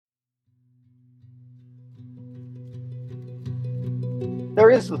there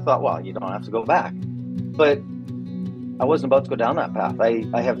is the thought, well, you don't have to go back. But I wasn't about to go down that path.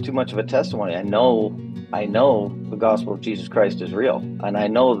 I have too much of a testimony. I know the gospel of Jesus Christ is real. And I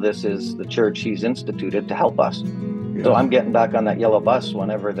know this is the church he's instituted to help us. So Yeah. I'm getting back on that yellow bus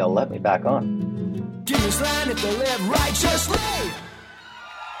whenever they'll let me back on.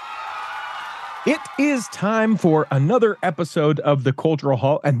 It is time for another episode of the Cultural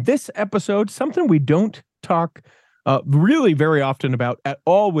Hall. And this episode, something we don't talk really very often about at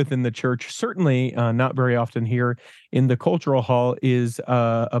all within the church, certainly not very often here in the Cultural Hall, is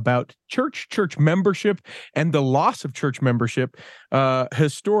about church membership and the loss of church membership.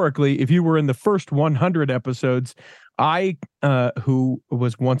 Historically, if you were in the first 100 episodes, I, who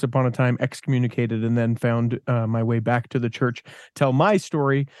was once upon a time excommunicated and then found my way back to the church, tell my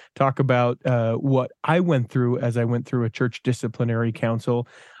story, talk about what I went through as I went through a church disciplinary council.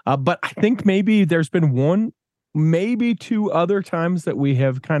 But I think maybe there's been one, maybe two other times that we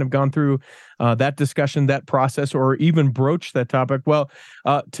have kind of gone through that discussion, that process, or even broached that topic. Well,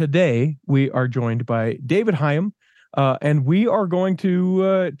 today we are joined by David Higham. And we are going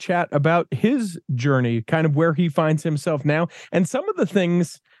to chat about his journey, kind of where he finds himself now, and some of the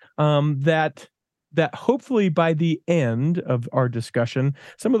things that hopefully by the end of our discussion,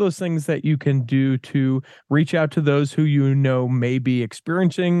 some of those things that you can do to reach out to those who you know may be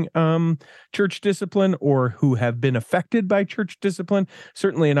experiencing church discipline or who have been affected by church discipline.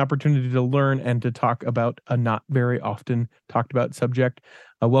 Certainly an opportunity to learn and to talk about a not very often talked about subject.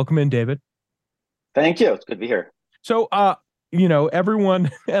 Welcome in, David. Thank you. It's good to be here. So,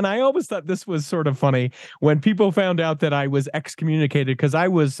 everyone, and I always thought this was sort of funny when people found out that I was excommunicated, because I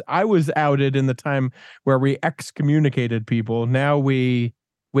was outed in the time where we excommunicated people. Now we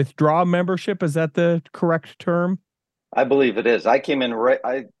withdraw membership. Is that the correct term? I believe it is. I came in right.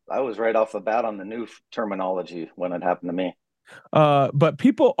 I was right off the bat on the new terminology when it happened to me. But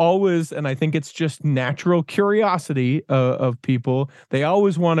people always, and I think it's just natural curiosity of people, they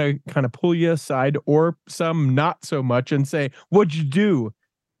always want to kind of pull you aside, or some not so much, and say, what'd you do?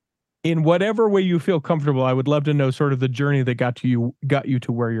 In whatever way you feel comfortable, I would love to know sort of the journey that got you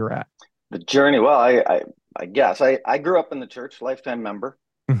to where you're at. The journey. Well, I guess I grew up in the church, lifetime member.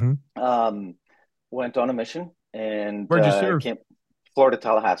 Mm-hmm. Went on a mission and Where'd you serve? came Florida,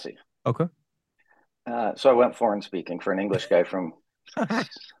 Tallahassee. Okay. So I went foreign speaking for an English guy from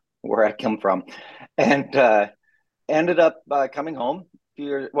where I come from, and ended up coming home a few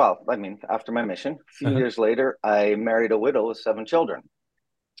years. Well, I mean, after my mission, a few years later, I married a widow with 7 children,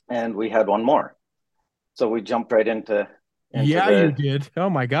 and we had one more. So we jumped right into Yeah, the you did. Oh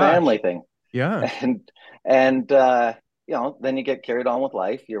my gosh. family thing. Yeah. And then you get carried on with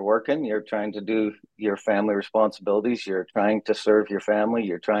life. You're working, you're trying to do your family responsibilities, you're trying to serve your family,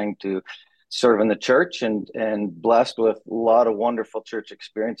 you're trying to serve in the church, and blessed with a lot of wonderful church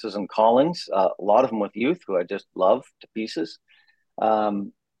experiences and callings, a lot of them with youth who I just love to pieces.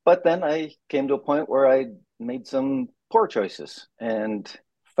 But then I came to a point where I made some poor choices and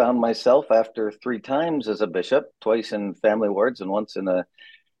found myself, after 3 times as a bishop, twice in family wards and once in a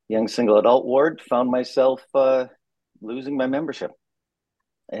young single adult ward, found myself losing my membership.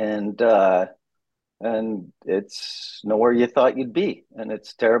 And it's nowhere you thought you'd be, and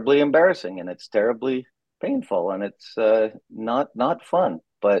it's terribly embarrassing, and it's terribly painful, and it's not fun.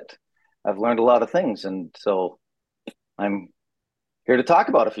 But I've learned a lot of things, and so I'm here to talk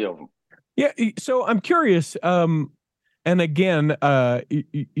about a few of them. Yeah. So I'm curious. And again,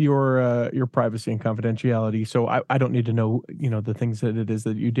 your privacy and confidentiality. So I don't need to know, the things that it is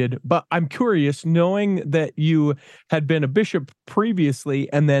that you did. But I'm curious, knowing that you had been a bishop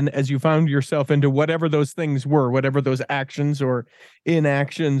previously, and then as you found yourself into whatever those things were, whatever those actions or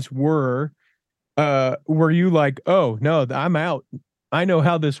inactions were you like, oh no, I'm out? I know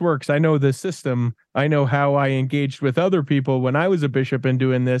how this works. I know the system. I know how I engaged with other people when I was a bishop and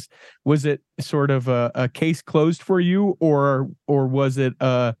doing this. Was it sort of a case closed for you, or was it,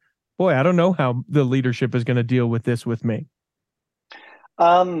 boy, I don't know how the leadership is going to deal with this with me?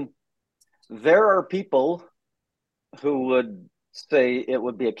 There are people who would say it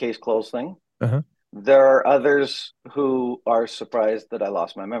would be a case closed thing. Uh-huh. There are others who are surprised that I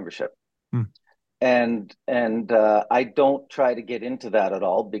lost my membership. Hmm. And I don't try to get into that at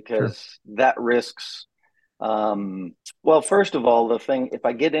all, because Sure. that risks, well, first of all, if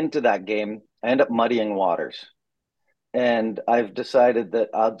I get into that game, I end up muddying waters. And I've decided that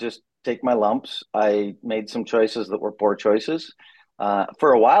I'll just take my lumps. I made some choices that were poor choices.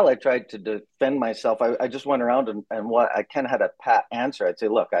 For a while, I tried to defend myself. I just went around and what I kind of had a pat answer. I'd say,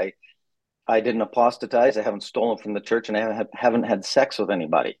 look, I didn't apostatize. I haven't stolen from the church, and I haven't had sex with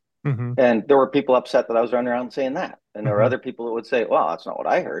anybody. Mm-hmm. And there were people upset that I was running around saying that. And there were Mm-hmm. other people that would say, well, that's not what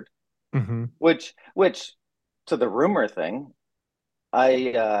I heard. Mm-hmm. Which to the rumor thing,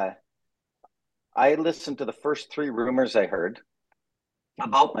 I I listened to the first three rumors I heard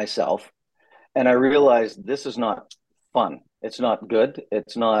about myself, and I realized this is not fun. It's not good.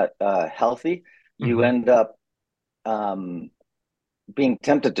 It's not healthy. You Mm-hmm. end up um, being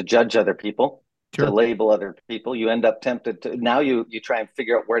tempted to judge other people, to Sure. label other people. You end up tempted to now you try and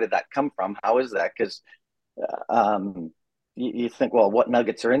figure out where did that come from? How is that? Because um, you think, well, what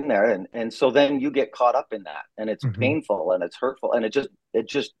nuggets are in there, and so then you get caught up in that, and it's Mm-hmm. painful and it's hurtful, and it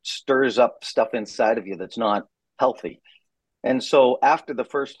just stirs up stuff inside of you that's not healthy. And so after the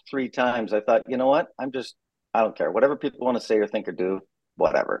first three times, I thought, you know what? I don't care. Whatever people want to say or think or do,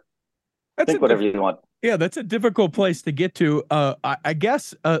 whatever. That's a Think whatever you want. Yeah, that's a difficult place to get to. I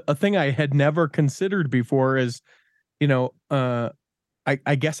guess a thing I had never considered before is, you know,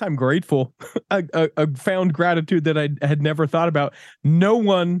 I guess I'm grateful. I found gratitude that I had never thought about. No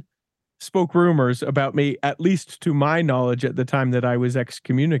one spoke rumors about me, at least to my knowledge, at the time that I was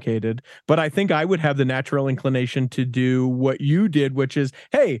excommunicated. But I think I would have the natural inclination to do what you did, which is,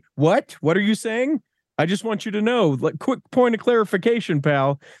 hey, what? What are you saying? I just want you to know, like, quick point of clarification,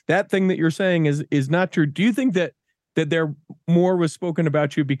 pal. That thing that you're saying is not true. Do you think that there more was spoken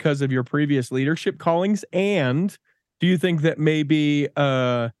about you because of your previous leadership callings? And do you think that maybe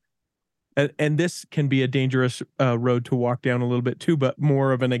and this can be a dangerous road to walk down a little bit too, but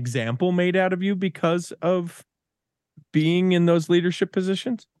more of an example made out of you because of being in those leadership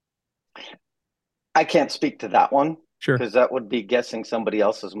positions? I can't speak to that one Sure. because that would be guessing somebody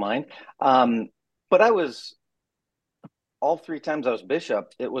else's mind. Um, but I was all three times I was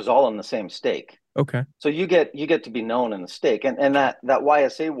bishop, it was all in the same stake. Okay. So you get to be known in the stake, and that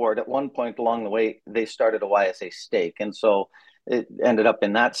YSA ward at one point along the way they started a YSA stake, and so it ended up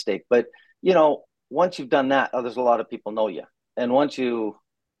in that stake. But once you've done that, there's a lot of people know you, and once you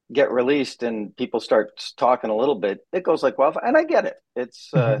get released and people start talking a little bit, it goes like wildfire. And I get it. It's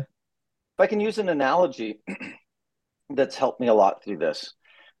Mm-hmm. if I can use an analogy that's helped me a lot through this.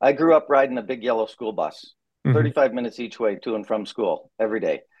 I grew up riding a big yellow school bus, Mm-hmm. 35 minutes each way to and from school every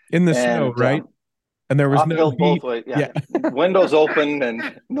day, In the snow, and right? And there was no uphill both heat. ways. Yeah, Yeah. windows open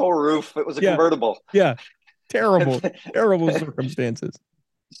and no roof. It was a Yeah. convertible. Yeah. Terrible, terrible circumstances.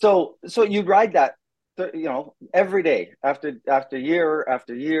 So you'd ride that, every day after year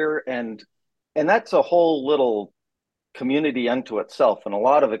after year, and that's a whole little community unto itself, and a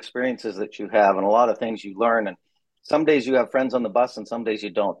lot of experiences that you have, and a lot of things you learn. And some days you have friends on the bus, and some days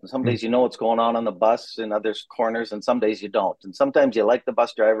you don't. And some Mm-hmm. days you know what's going on the bus in other corners, and some days you don't. And sometimes you like the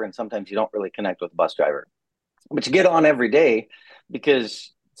bus driver, and sometimes you don't really connect with the bus driver. But you get on every day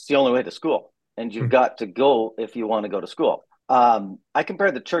because it's the only way to school, and you've got to go if you want to go to school. I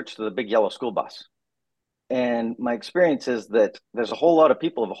compare the church to the big yellow school bus. And my experience is that there's a whole lot of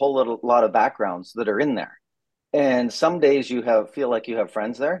people of a lot of backgrounds that are in there. And some days feel like you have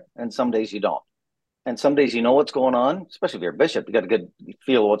friends there, and some days you don't. And some days you know what's going on, especially if you're a bishop, you got a good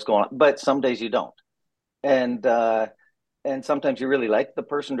feel of what's going on. But some days you don't. And and sometimes you really like the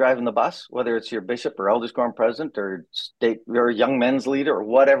person driving the bus, whether it's your bishop or elders quorum president or state or young men's leader or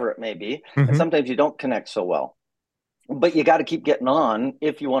whatever it may be. And Mm-hmm. sometimes you don't connect so well. But you got to keep getting on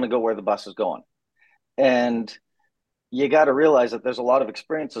if you want to go where the bus is going. And you got to realize that there's a lot of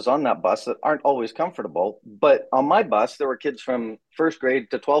experiences on that bus that aren't always comfortable. But on my bus, there were kids from first grade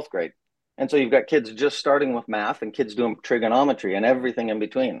to 12th grade. And so you've got kids just starting with math and kids doing trigonometry and everything in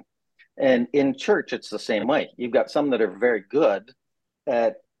between. And in church, it's the same way. You've got some that are very good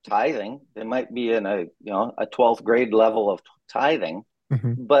at tithing. They might be in a 12th grade level of tithing,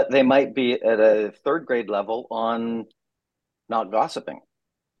 Mm-hmm. but they might be at a third grade level on not gossiping.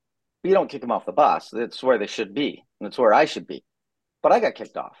 You don't kick them off the bus. That's where they should be. And it's where I should be. But I got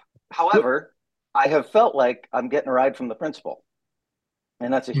kicked off. However, I have felt like I'm getting a ride from the principal.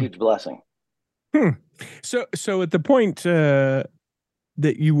 And that's a huge blessing. Hmm. So at the point that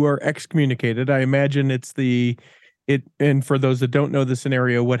you were excommunicated, I imagine it's it. And for those that don't know the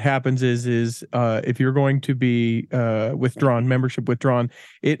scenario, what happens is if you're going to be withdrawn, membership withdrawn,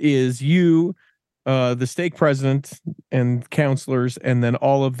 it is you, the stake president and counselors, and then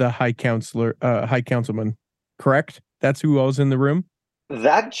all of the high councilmen. Correct? That's who was in the room.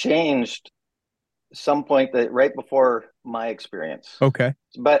 That changed some point that right before my experience. Okay.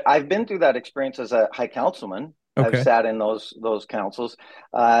 But I've been through that experience as a high councilman. I've Okay. sat in those councils.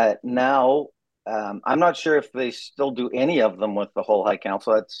 Now, I'm not sure if they still do any of them with the whole high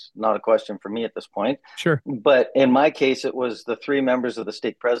council. That's not a question for me at this point. Sure. But in my case, it was the three members of the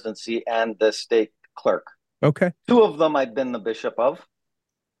stake presidency and the stake clerk. Okay. Two of them I'd been the bishop of,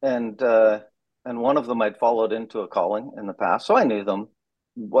 and uh, and one of them I'd followed into a calling in the past, so I knew them.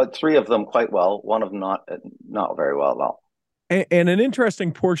 What three of them quite well, one of them not very well at all. And an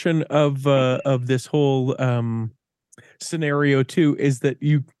interesting portion of this whole scenario too is that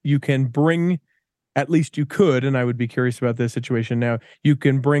you can bring, at least you could, and I would be curious about this situation now, you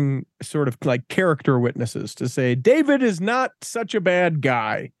can bring sort of like character witnesses to say David is not such a bad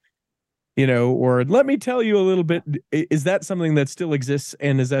guy, or let me tell you a little bit. Is that something that still exists,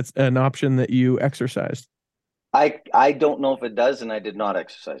 and is that an option that you exercised? I don't know if it does, and I did not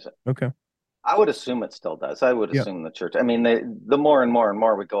exercise it. Okay. I would assume it still does. I would Yeah. assume the church. I mean, the more and more and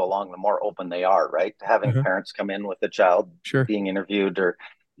more we go along, the more open they are, right? Having Uh-huh. parents come in with a child Sure. being interviewed, or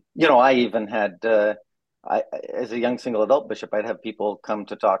I even had, I as a young single adult bishop, I'd have people come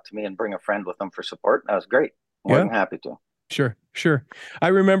to talk to me and bring a friend with them for support. That was great. More Yeah. than happy to. Sure, sure. I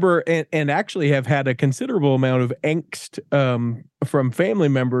remember and actually have had a considerable amount of angst from family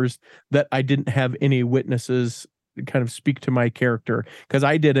members that I didn't have any witnesses kind of speak to my character because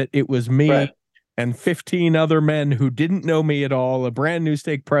I did it. It was me Right. and 15 other men who didn't know me at all, a brand new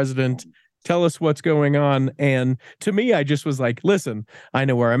stake president. Tell us what's going on. And to me, I just was like, listen, I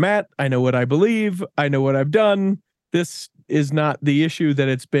know where I'm at. I know what I believe. I know what I've done. This is not the issue that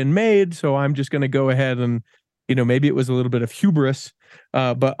it's been made. So I'm just going to go ahead and maybe it was a little bit of hubris,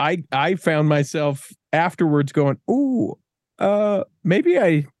 but I found myself afterwards going, "Ooh, maybe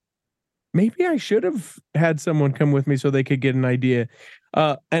I should have had someone come with me so they could get an idea."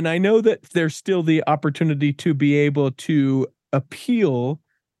 And I know that there's still the opportunity to be able to appeal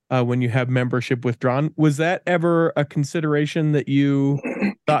when you have membership withdrawn. Was that ever a consideration that you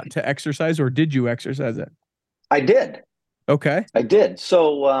thought to exercise, or did you exercise it? I did. Okay. I did.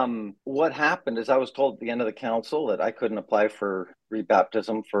 So, what happened is I was told at the end of the council that I couldn't apply for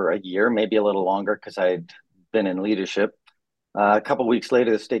rebaptism for a year, maybe a little longer, because I'd been in leadership. A couple of weeks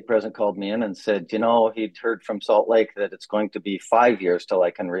later, the stake president called me in and said, he'd heard from Salt Lake that it's going to be 5 years till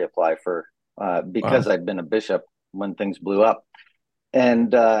I can reapply for, Wow. because I'd been a bishop when things blew up.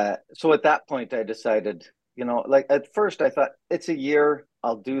 And so at that point, I decided, like at first I thought it's a year,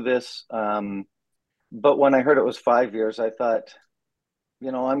 I'll do this. But when I heard it was 5 years, I thought,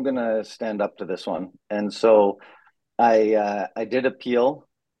 I'm going to stand up to this one. And so I did appeal,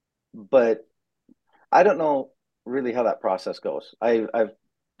 but I don't know really how that process goes. I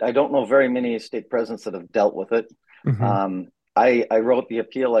don't know very many stake presidents that have dealt with it. Hmm. I wrote the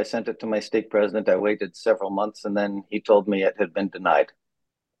appeal. I sent it to my stake president. I waited several months, and then he told me it had been denied,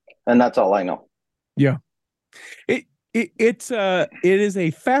 and that's all I know. Yeah. It is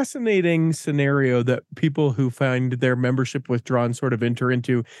a fascinating scenario that people who find their membership withdrawn sort of enter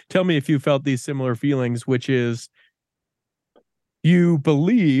into. Tell me if you felt these similar feelings, which is you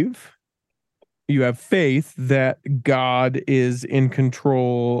believe, you have faith that God is in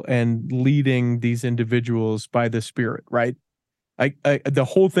control and leading these individuals by the Spirit, right? The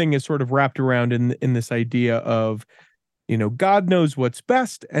whole thing is sort of wrapped around in this idea of God knows what's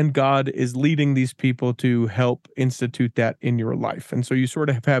best, and God is leading these people to help institute that in your life. And so you sort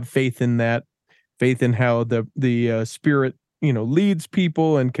of have faith in that, faith in how the Spirit leads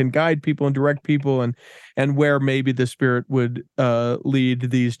people and can guide people and direct people, and where maybe the Spirit would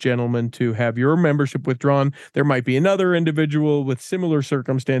lead these gentlemen to have your membership withdrawn. There might be another individual with similar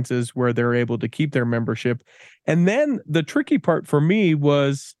circumstances where they're able to keep their membership. And then the tricky part for me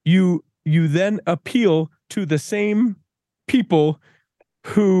was you then appeal to the same people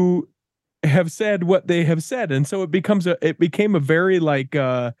who have said what they have said, and so it became a very like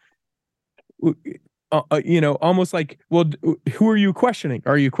almost like, well, who are you questioning?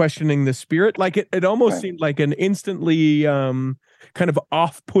 Are you questioning the Spirit? Like it almost Right. seemed like an instantly kind of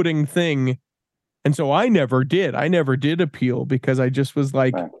off-putting thing. And so I never did appeal because I just was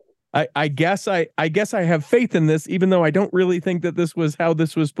like, Right. I guess I have faith in this, even though I don't really think that this was how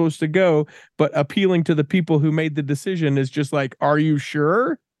this was supposed to go. But appealing to the people who made the decision is just like, are you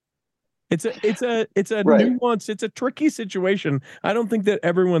sure? It's a Right. nuance. It's a tricky situation. I don't think that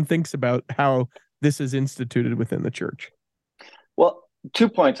everyone thinks about how this is instituted within the church. Well, 2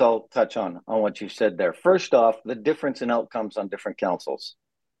 points I'll touch on what you said there. First off, the difference in outcomes on different councils.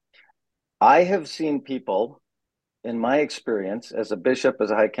 I have seen people in my experience as a bishop,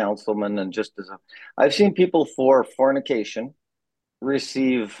 as a high councilman, and I've seen people for fornication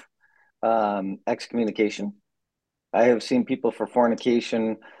receive excommunication. I have seen people for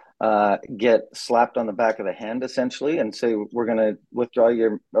fornication get slapped on the back of the hand essentially and say, we're going to withdraw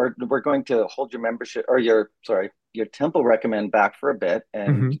or we're going to hold your membership or your temple recommend back for a bit.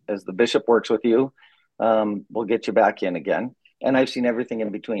 And Mhm. as the bishop works with you, we'll get you back in again. And I've seen everything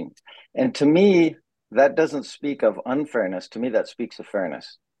in between. And to me, that doesn't speak of unfairness. To me, that speaks of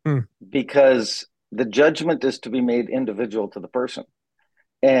fairness. Mm. because the judgment is to be made individual to the person.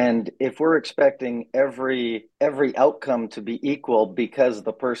 And if we're expecting every outcome to be equal because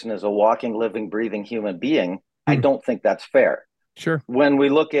the person is a walking, living, breathing human being, I Mm. don't think that's fair. Sure. When we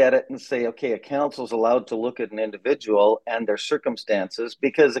look at it and say, okay, a council is allowed to look at an individual and their circumstances,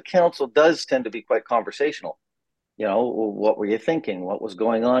 because a council does tend to be quite conversational. What were you thinking? What was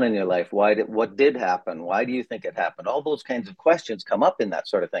going on in your life? What did happen? Why do you think it happened? All those kinds of questions come up in that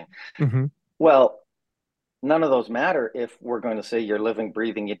sort of thing. Mm-hmm. Well, none of those matter if we're going to say you're living,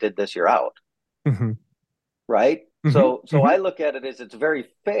 breathing, you did this, you're out, Mm-hmm. right? Mm-hmm. So Mm-hmm. I look at it as it's very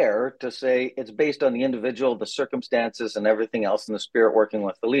fair to say it's based on the individual, the circumstances, and everything else, and the spirit working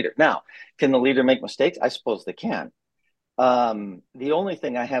with the leader. Now, can the leader make mistakes? I suppose they can. The only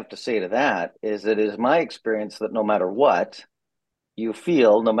thing I have to say to that is it is my experience that no matter what you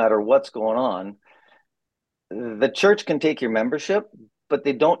feel, no matter what's going on, the church can take your membership, but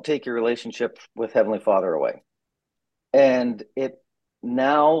they don't take your relationship with Heavenly Father away. And it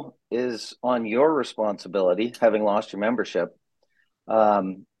now is on your responsibility, having lost your membership.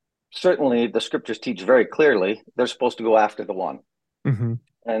 Um, Certainly, the scriptures teach very clearly they're supposed to go after the one, Mm-hmm.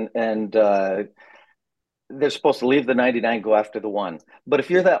 and they're supposed to leave the 99, go after the one. But if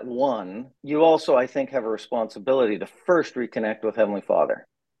you're that one, you also, I think, have a responsibility to first reconnect with Heavenly Father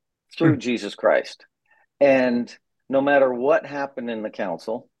through Jesus Christ. And no matter what happened in the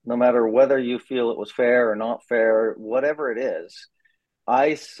council, no matter whether you feel it was fair or not fair, whatever it is,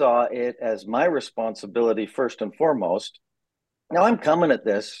 I saw it as my responsibility first and foremost. Now I'm coming at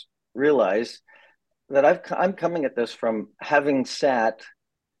this, realize that I'm coming at this from having sat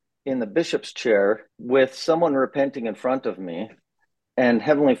in the bishop's chair with someone repenting in front of me and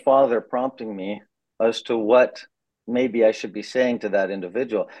Heavenly Father prompting me as to what maybe I should be saying to that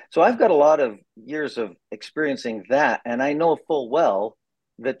individual. So I've got a lot of years of experiencing that, and I know full well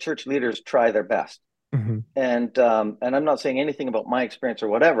that church leaders try their best. Mm-hmm. And I'm not saying anything about my experience or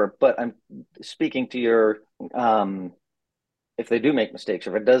whatever, but I'm speaking to your if they do make mistakes,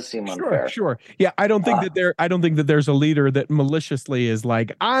 or if it does seem Sure, unfair. sure. Yeah, I don't think that there's a leader that maliciously is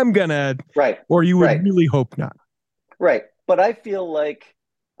like, I'm gonna, Right, or you would right, really hope not. right. But I feel like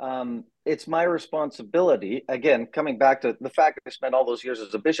it's my responsibility. Again, coming back to the fact that I spent all those years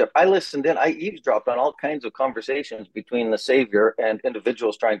as a bishop, I listened in, I eavesdropped on all kinds of conversations between the Savior and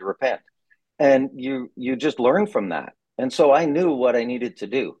individuals trying to repent, and you just learn from that. And so I knew what I needed to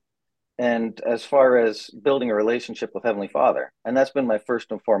do. And as far as building a relationship with Heavenly Father, and that's been my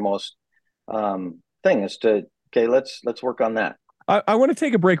first and foremost thing is to okay, let's work on that. I want to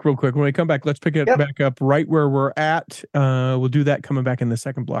take a break real quick. When we come back, let's pick it Yep. back up right where we're at. We'll do that coming back in the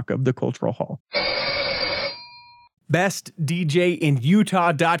second block of the Cultural Hall.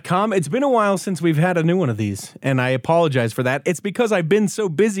 BestDJinUtah.com. It's been a while since we've had a new one of these, and I apologize for that. It's because I've been so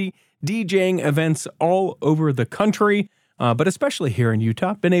busy DJing events all over the country. But especially here in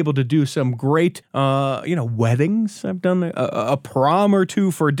Utah, been able to do some great, weddings. I've done a prom or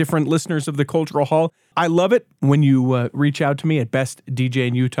two for different listeners of the Cultural Hall. I love it when you reach out to me at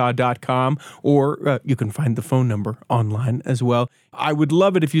bestdjinutah.com, or you can find the phone number online as well. I would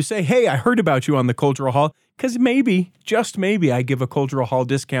love it if you say, hey, I heard about you on the Cultural Hall, because maybe, just maybe, I give a Cultural Hall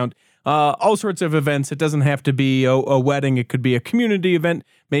discount. All sorts of events. It doesn't have to be a wedding. It could be a community event.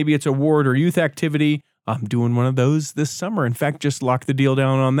 Maybe it's a ward or youth activity. I'm doing one of those this summer. In fact, just locked the deal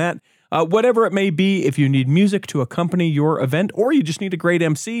down on that. Whatever it may be, if you need music to accompany your event or you just need a great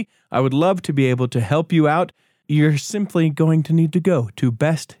MC, I would love to be able to help you out. You're simply going to need to go to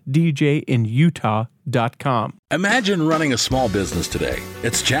bestdjinutah.com. Imagine running a small business today.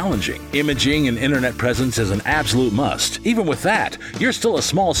 It's challenging. Imaging and internet presence is an absolute must. Even with that, you're still a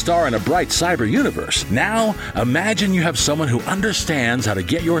small star in a bright cyber universe. Now, imagine you have someone who understands how to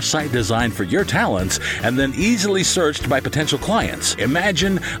get your site designed for your talents and then easily searched by potential clients.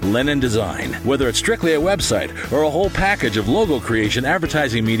 Imagine Lennon Design. Whether it's strictly a website or a whole package of logo creation,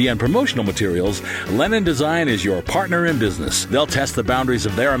 advertising media, and promotional materials, Lennon Design is your partner in business. They'll test the boundaries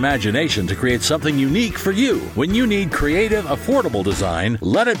of their imagination to create something unique for you. When you need creative, affordable design,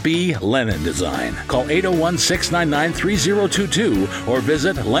 let it be Lennon Design. Call 801-699-3022 or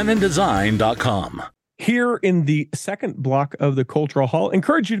visit lennondesign.com. Here in the second block of the Cultural Hall,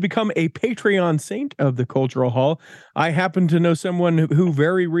 encourage you to become a Patreon saint of the Cultural Hall. I happen to know someone who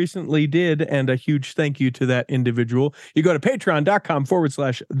very recently did, and a huge thank you to that individual. You go to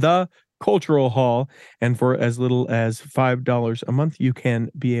patreon.com/the Cultural Hall, and for as little as $5 a month, you can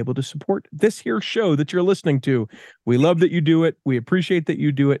be able to support this here show that you're listening to. We love that you do it. We appreciate that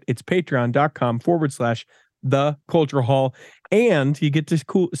you do it. It's patreon.com/the Cultural Hall, and you get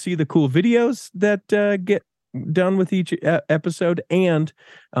to see the cool videos that get done with each episode, and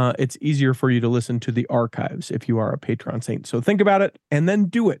it's easier for you to listen to the archives if you are a Patreon saint. So think about it and then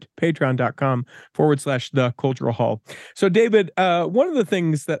do it. Patreon.com/The Cultural Hall. So David, one of the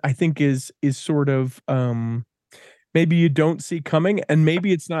things that I think is sort of maybe you don't see coming, and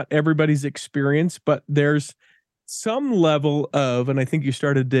maybe it's not everybody's experience, but there's some level of, and I think you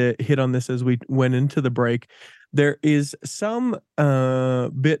started to hit on this as we went into the break, there is some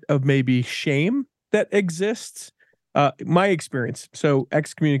bit of maybe shame that exists. My experience, so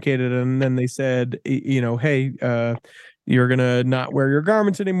excommunicated, and then they said, hey, you're gonna not wear your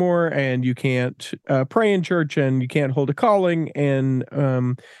garments anymore, and you can't pray in church, and you can't hold a calling, and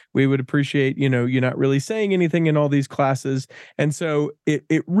we would appreciate, you're not really saying anything in all these classes. And so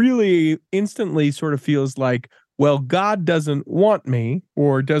it really instantly sort of feels like, well, God doesn't want me,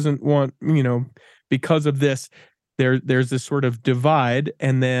 or doesn't want, because of this, there's this sort of divide.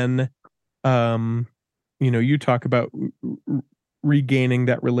 And then, you talk about regaining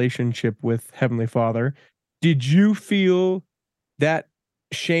that relationship with Heavenly Father. Did you feel that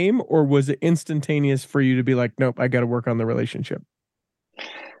shame, or was it instantaneous for you to be like, nope, I got to work on the relationship?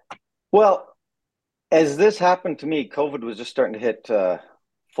 Well, as this happened to me, COVID was just starting to hit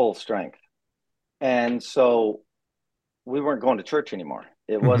full strength. And so we weren't going to church anymore.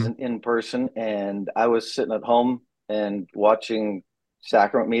 It wasn't in person. And I was sitting at home and watching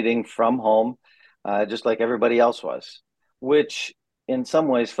sacrament meeting from home, just like everybody else was, which in some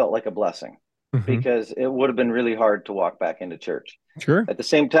ways felt like a blessing because it would have been really hard to walk back into church. Sure. At the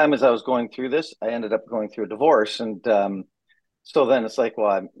same time as I was going through this, I ended up going through a divorce. And so then it's like,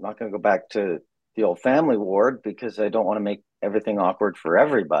 well, I'm not going to go back to the old family ward because I don't want to make everything awkward for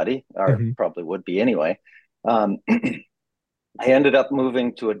everybody, or probably would be anyway. I ended up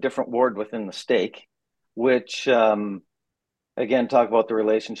moving to a different ward within the stake, which, again, talk about the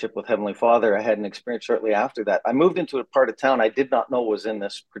relationship with Heavenly Father. I had an experience shortly after that. I moved into a part of town I did not know was in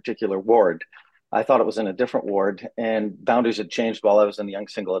this particular ward. I thought it was in a different ward, and boundaries had changed while I was in the young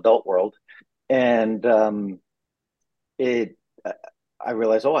single adult world. And I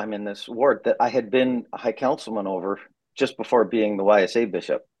realized, oh, I'm in this ward that I had been a high councilman over just before being the YSA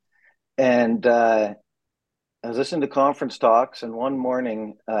bishop. And I was listening to conference talks, and one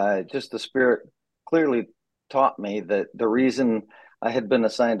morning, just the Spirit clearly taught me that the reason I had been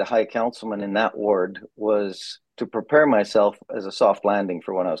assigned a high councilman in that ward was to prepare myself as a soft landing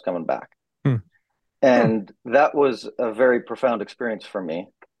for when I was coming back. And that was a very profound experience for me.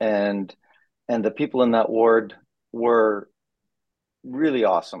 And the people in that ward were really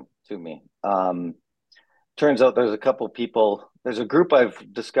awesome to me. Turns out there's a couple of people, there's a group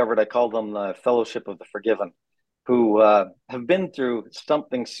I've discovered, I call them the Fellowship of the Forgiven, who have been through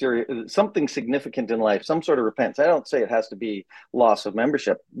something serious, something significant in life, some sort of repentance. I don't say it has to be loss of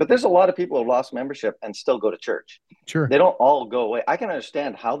membership, but there's a lot of people who have lost membership and still go to church. Sure. They don't all go away. I can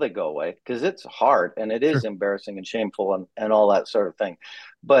understand how they go away because it's hard and it is embarrassing and shameful and all that sort of thing.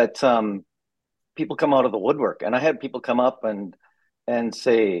 But people come out of the woodwork, and I had people come up and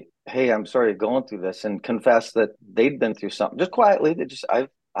say, hey, I'm sorry going through this, and confess that they'd been through something just quietly. They just,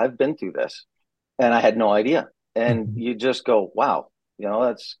 I've been through this and I had no idea. And you just go, wow,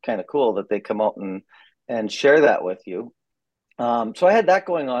 that's kind of cool that they come out and share that with you. So I had that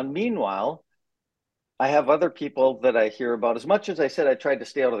going on. Meanwhile, I have other people that I hear about. As much as I said I tried to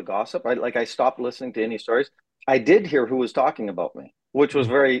stay out of the gossip, I stopped listening to any stories. I did hear who was talking about me, which was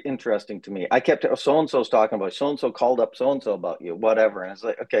very interesting to me. I kept, so-and-so's talking about, so-and-so called up so-and-so about you, whatever. And it's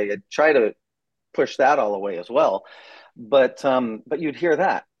like, okay, I try to push that all away as well. But you'd hear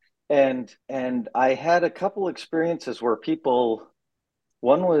that. And I had a couple experiences where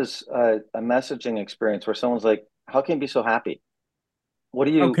one was a messaging experience where someone's like, how can you be so happy? What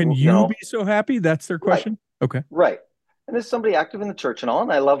do you, how can you be so happy? That's their question. Right. Okay. Right. And there's somebody active in the church and all,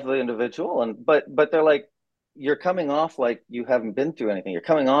 and I love the individual. But they're like, you're coming off like you haven't been through anything. You're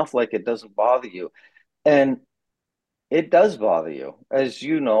coming off like it doesn't bother you. And it does bother you. As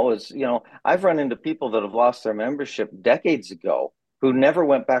I've run into people that have lost their membership decades ago who never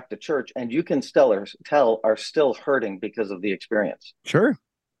went back to church, and you can still tell are still hurting because of the experience. Sure.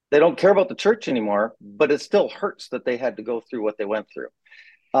 They don't care about the church anymore, but it still hurts that they had to go through what they went through.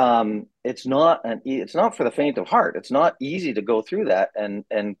 It's not for the faint of heart. It's not easy to go through that and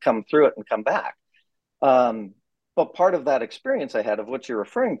come through it and come back. But part of that experience I had of what you're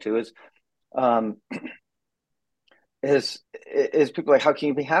referring to is people like, how can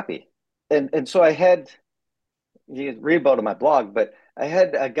you be happy? And so I had, you read about it on my blog, but I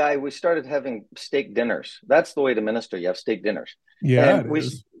had a guy, we started having steak dinners. That's the way to minister. You have steak dinners. Yeah. And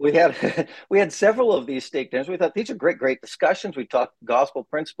we had several of these steak dinners. We thought these are great discussions. We talked gospel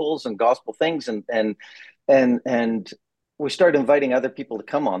principles and gospel things. And and we started inviting other people to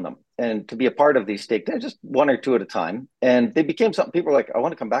come on them and to be a part of these stake days, just one or two at a time. And they became something people were like, I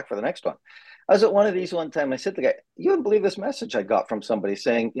want to come back for the next one. I was at one of these one time. I said to the guy, you wouldn't believe this message I got from somebody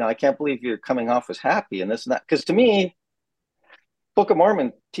saying, I can't believe you're coming off as happy and this and that. Because to me, Book of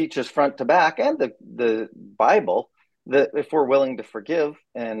Mormon teaches front to back, and the Bible, that if we're willing to forgive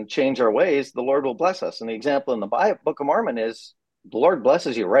and change our ways, the Lord will bless us. And the example in the Book of Mormon is the Lord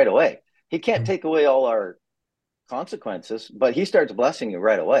blesses you right away. He can't take away all our consequences, but he starts blessing you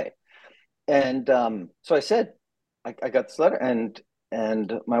right away. And so I said, I got this letter,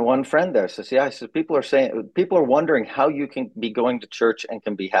 and my one friend there says, yeah, I said, people are wondering how you can be going to church and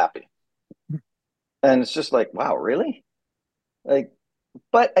can be happy. And it's just like, wow, really? Like,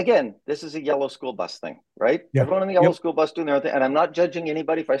 but again, this is a yellow school bus thing, right? Yeah. Everyone in the yellow school bus doing their own thing. And I'm not judging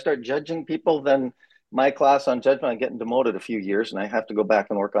anybody. If I start judging people, then my class on judgment, I'm getting demoted a few years and I have to go back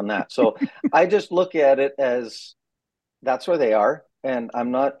and work on that. So I just look at it as that's where they are. And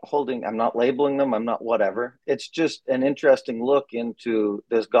I'm not labeling them. I'm not whatever. It's just an interesting look into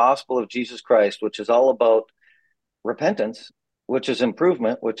this gospel of Jesus Christ, which is all about repentance, which is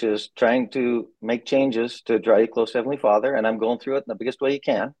improvement, which is trying to make changes to draw you close to Heavenly Father. And I'm going through it in the biggest way you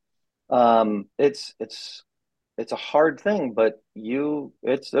can. It's a hard thing, but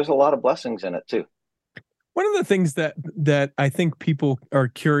there's a lot of blessings in it too. One of the things that I think people are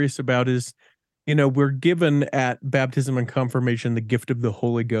curious about is, we're given at baptism and confirmation the gift of the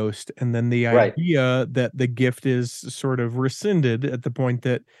Holy Ghost, and then the idea that the gift is sort of rescinded at the point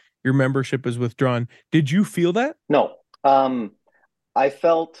that your membership is withdrawn. Did you feel that? No. I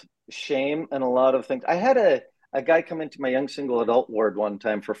felt shame and a lot of things. I had a guy come into my young single adult ward one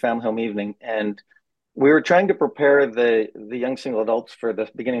time for family home evening, and we were trying to prepare the young single adults for the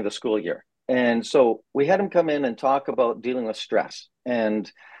beginning of the school year. And so we had him come in and talk about dealing with stress.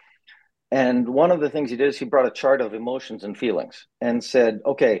 And one of the things he did is he brought a chart of emotions and feelings and said,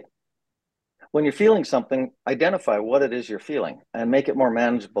 okay, when you're feeling something, identify what it is you're feeling and make it more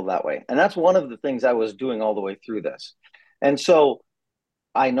manageable that way. And that's one of the things I was doing all the way through this. And so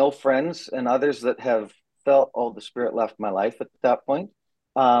I know friends and others that have felt, oh, the Spirit left my life at that point.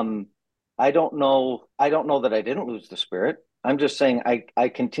 I don't know that I didn't lose the Spirit. I'm just saying I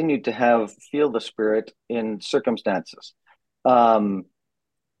continued to feel the Spirit in circumstances.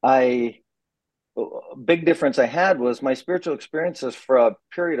 Big difference I had was my spiritual experiences for a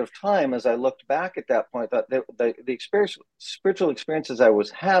period of time. As I looked back at that point, that the spiritual experiences I was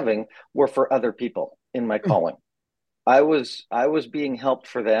having were for other people in my calling. I was being helped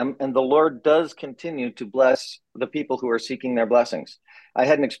for them, and the Lord does continue to bless the people who are seeking their blessings. I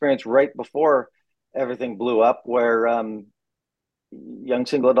had an experience right before everything blew up where young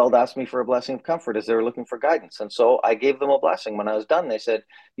single adult asked me for a blessing of comfort as they were looking for guidance. And so I gave them a blessing. When I was done, they said,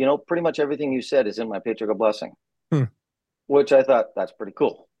 pretty much everything you said is in my patriarchal blessing, which I thought that's pretty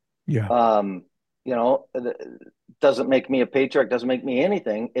cool. Yeah. Doesn't make me a patriarch, doesn't make me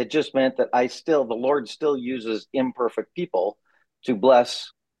anything. It just meant that the Lord still uses imperfect people to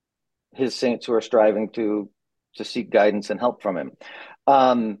bless his saints who are striving to seek guidance and help from him.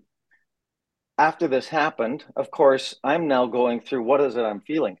 After this happened, of course, I'm now going through what is it I'm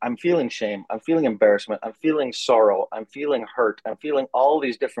feeling? I'm feeling shame. I'm feeling embarrassment. I'm feeling sorrow. I'm feeling hurt. I'm feeling all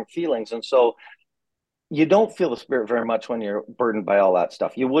these different feelings. And so you don't feel the Spirit very much when you're burdened by all that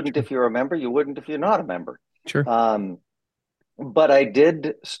stuff. You wouldn't if you're a member. You wouldn't if you're not a member. Sure. But I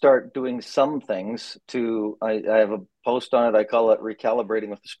did start doing some things I have a post on it. I call it recalibrating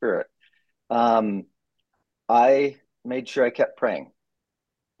with the Spirit. I made sure I kept praying.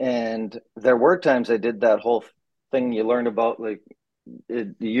 And there were times I did that whole thing you learned about, like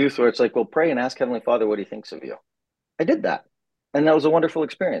the youth, where it's like, well, pray and ask Heavenly Father what he thinks of you. I did that. And that was a wonderful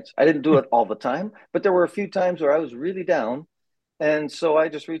experience. I didn't do it all the time, but there were a few times where I was really down. And so I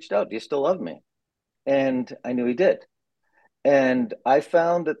just reached out, do you still love me? And I knew he did. And I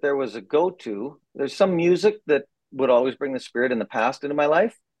found that there was a go-to. There's some music that would always bring the Spirit in the past into my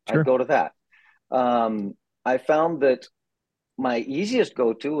life. Sure. I'd go to that. I found that my easiest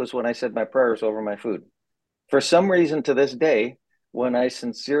go-to was when I said my prayers over my food. For some reason to this day, when I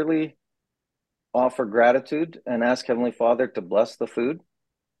sincerely offer gratitude and ask Heavenly Father to bless the food,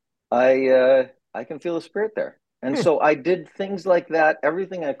 I can feel the Spirit there. And so I did things like that,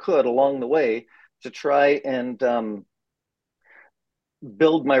 everything I could along the way to try and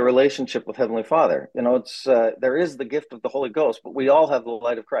build my relationship with Heavenly Father. It's there is the gift of the Holy Ghost, but we all have the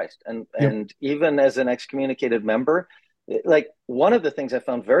light of Christ. And even as an excommunicated member, like one of the things I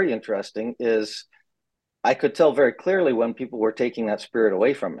found very interesting is I could tell very clearly when people were taking that Spirit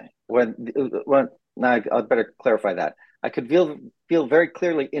away from me. Now I'd better clarify that. I could feel very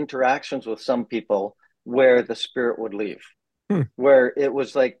clearly interactions with some people where the Spirit would leave, Hmm. where it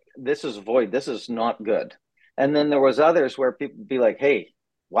was like, this is void, this is not good. And then there was others where people would be like, hey,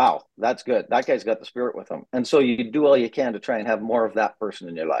 wow, that's good, that guy's got the Spirit with him. And so you do all you can to try and have more of that person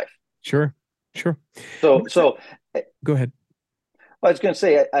in your life. Sure. Sure. So Go ahead. I was going to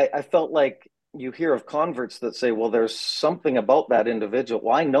say, I felt like you hear of converts that say, well, there's something about that individual.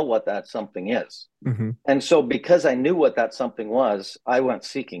 Well, I know what that something is. Mm-hmm. And so because I knew what that something was, I went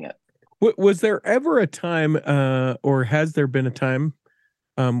seeking it. Was there ever a time, or has there been a time,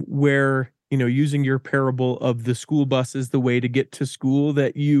 where, using your parable of the school bus is the way to get to school,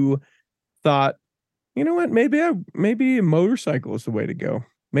 that you thought, you know what, maybe a motorcycle is the way to go.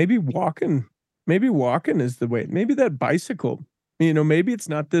 Maybe walking is the way. Maybe that bicycle, maybe it's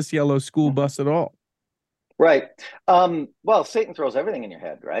not this yellow school bus at all. Right. Well, Satan throws everything in your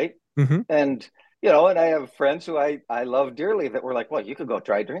head, right? Mm-hmm. And, and I have friends who I love dearly that were like, well, you could go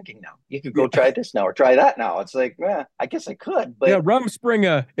try drinking now. You could go Yeah. try this now or try that now. It's like, I guess I could, Yeah, but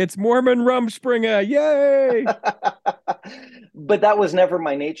Rumspringa. It's Mormon Rumspringa. Yay! but that was never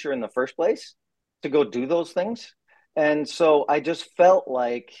my nature in the first place, to go do those things. And so I just felt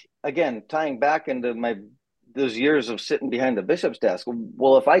like, again, tying back into those years of sitting behind the bishop's desk,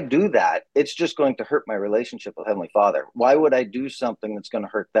 well, if I do that, it's just going to hurt my relationship with Heavenly Father. Why would I do something that's going to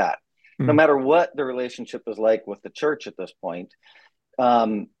hurt that? No Mm. matter what the relationship is like with the church at this point,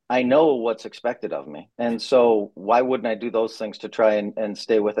 I know what's expected of me. And so why wouldn't I do those things to try and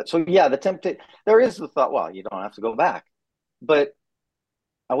stay with it? So yeah, there is the thought, well, you don't have to go back. But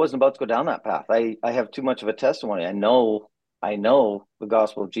I wasn't about to go down that path. I have too much of a testimony. I know the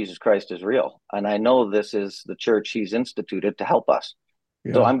gospel of Jesus Christ is real. And I know this is the church he's instituted to help us.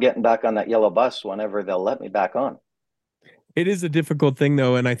 So Yeah. I'm getting back on that yellow bus whenever they'll let me back on. It is a difficult thing,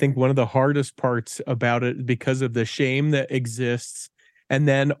 though, and I think one of the hardest parts about it, because of the shame that exists, and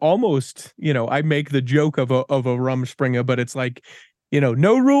then almost, I make the joke of a Rumspringa, but it's like,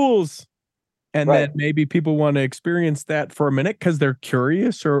 no rules, and then Right. maybe people want to experience that for a minute because they're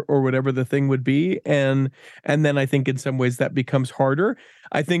curious, or whatever the thing would be, and then I think in some ways that becomes harder.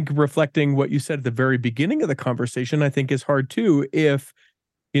 I think reflecting what you said at the very beginning of the conversation, I think is hard too, if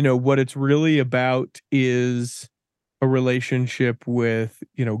what it's really about is a relationship with,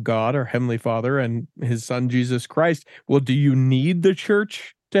 God, our Heavenly Father, and his son, Jesus Christ. Well, do you need the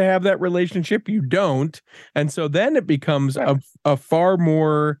church to have that relationship? You don't. And so then it becomes Right. a far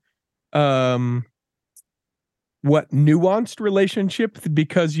more, nuanced relationship,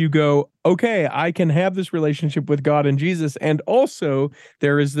 because you go, okay, I can have this relationship with God and Jesus, and also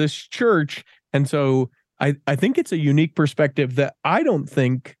there is this church. And so I think it's a unique perspective that I don't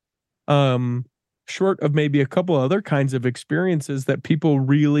think, short of maybe a couple other kinds of experiences, that people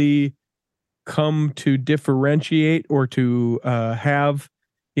really come to differentiate or to have,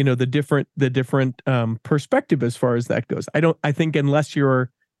 the different perspective as far as that goes. I think unless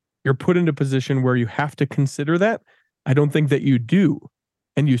you're put in a position where you have to consider that, I don't think that you do.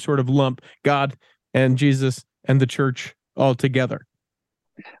 And you sort of lump God and Jesus and the church all together.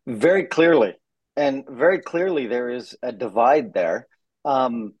 Very clearly. And very clearly, there is a divide there.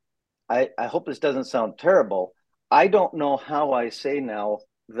 I hope this doesn't sound terrible. I don't know how I say now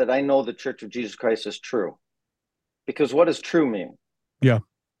that I know the Church of Jesus Christ is true. Because what does true mean? Yeah.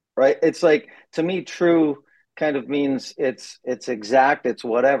 Right? It's like, to me, true kind of means it's exact, it's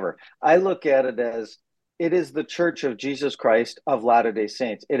whatever. I look at it as, it is the Church of Jesus Christ of Latter-day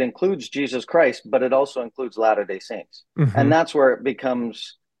Saints. It includes Jesus Christ, but it also includes Latter-day Saints. Mm-hmm. And that's where it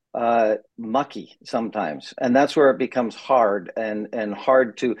becomes mucky sometimes. And that's where it becomes hard and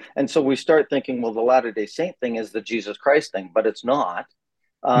hard to. And so we start thinking, well, the Latter-day Saint thing is the Jesus Christ thing, but it's not.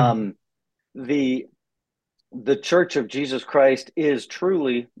 Mm-hmm. The Church of Jesus Christ is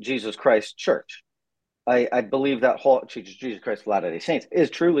truly Jesus Christ's church. I believe that whole Jesus Christ of Latter-day Saints is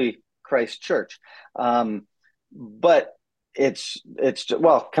truly Christ's church. But it's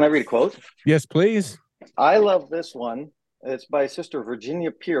well, can I read a quote? Yes, please. I love this one. It's by Sister Virginia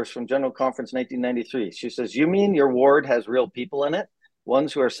Pierce from General Conference 1993. She says, "You mean your ward has real people in it?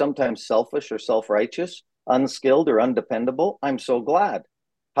 Ones who are sometimes selfish or self-righteous, unskilled or undependable? I'm so glad.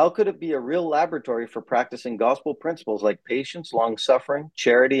 How could it be a real laboratory for practicing gospel principles like patience, long-suffering,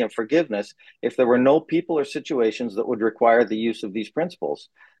 charity, and forgiveness if there were no people or situations that would require the use of these principles?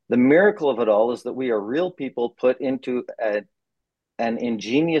 The miracle of it all is that we are real people put into an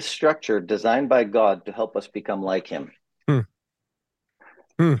ingenious structure designed by God to help us become like him." Hmm.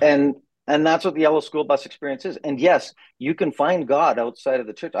 Hmm. And that's what the yellow school bus experience is. And yes, you can find God outside of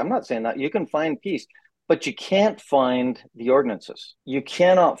the church. I'm not saying that. You can find peace, but you can't find the ordinances. You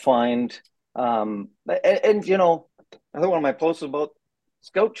cannot find and another one of my posts about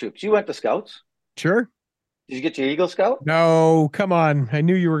scout troops. You went to scouts. Sure. Did you get your Eagle Scout? No, come on. I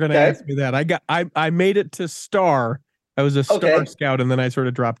knew you were going to Okay. ask me that. I made it to Star. I was a Star Okay. Scout, and then I sort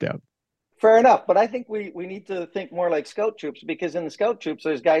of dropped out. Fair enough. But I think we need to think more like scout troops, because in the scout troops,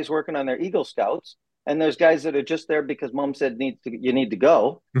 there's guys working on their Eagle Scouts, and there's guys that are just there because mom said you need to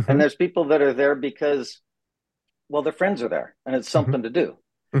go. And Hmm. there's people that are there because, well, their friends are there and it's Hmm. something to do.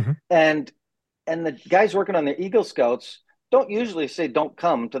 Hmm. And the guys working on their Eagle Scouts don't usually say don't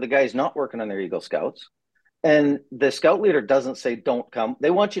come to the guys not working on their Eagle Scouts. And the scout leader doesn't say don't come. They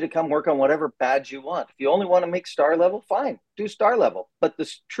want you to come work on whatever badge you want. If you only want to make star level, fine, do star level. But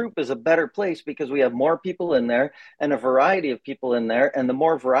this troop is a better place because we have more people in there and a variety of people in there. And the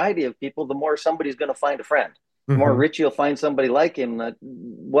more variety of people, the more somebody's going to find a friend. The more Hmm. Richie will find somebody like him, that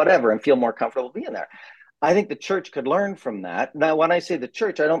whatever, and feel more comfortable being there. I think the church could learn from that. Now, when I say the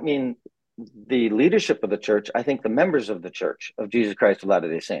church, I don't mean the leadership of the church. I think the members of the church of Jesus Christ of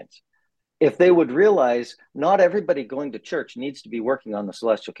Latter-day Saints, if they would realize not everybody going to church needs to be working on the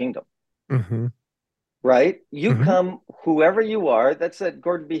celestial kingdom, Hmm. right? You Hmm. come, whoever you are. That's that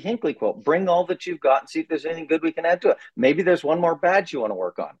Gordon B. Hinckley quote: bring all that you've got and see if there's anything good we can add to it. Maybe there's one more badge you want to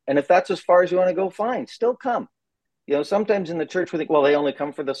work on. And if that's as far as you want to go, fine, still come. Sometimes in the church we think, well, they only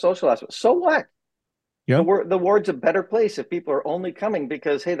come for the social aspect. So what? Yeah. The ward's a better place if people are only coming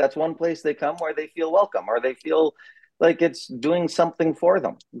because, hey, that's one place they come where they feel welcome or they feel like it's doing something for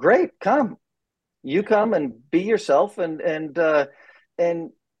them. Great, come. You come and be yourself, and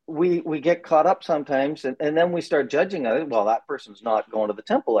we get caught up sometimes, and then we start judging others. Well, that person's not going to the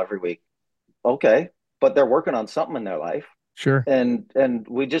temple every week. Okay, but they're working on something in their life, Sure. and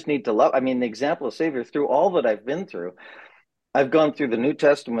we just need to love. I mean, the example of Savior through all that I've been through. I've gone through the New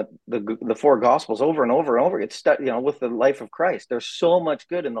Testament, the four Gospels over and over and over. It's with the life of Christ. There's so much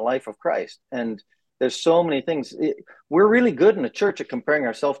good in the life of Christ, and there's so many things. We're really good in the church at comparing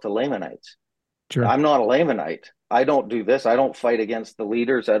ourselves to Lamanites. Sure. I'm not a Lamanite. I don't do this. I don't fight against the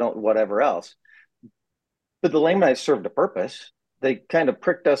leaders. I don't whatever else. But the Lamanites served a purpose. They kind of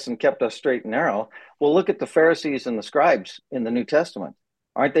pricked us and kept us straight and narrow. Well, look at the Pharisees and the scribes in the New Testament.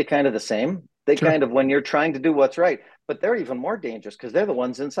 Aren't they kind of the same? They Sure. kind of, when you're trying to do what's right, but they're even more dangerous because they're the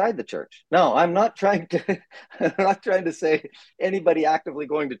ones inside the church. No, I'm not trying to. I'm not trying to say anybody actively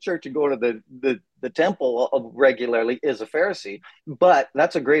going to church and going to the temple regularly is a Pharisee, but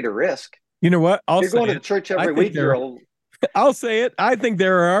that's a greater risk. You know what? I'll You're say going to it. church I every think week. there I'll say it. I think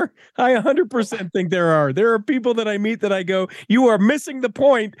there are. I 100% think there are. There are people that I meet that I go, you are missing the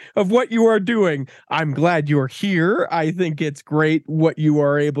point of what you are doing. I'm glad you're here. I think it's great what you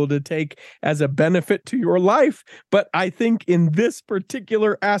are able to take as a benefit to your life. But I think in this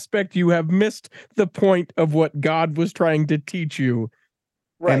particular aspect, you have missed the point of what God was trying to teach you.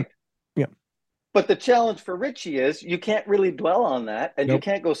 And right. yeah, But the challenge for Richie is you can't really dwell on that, and you nope,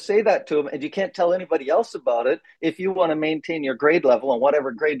 can't go say that to him, and you can't tell anybody else about it if you want to maintain your grade level and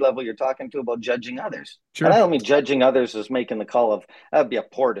whatever grade level you're talking to about judging others. And I sure, don't mean judging others as making the call of that'd be a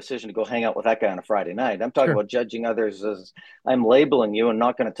poor decision to go hang out with that guy on a Friday night. I'm talking sure. about judging others as I'm labeling you and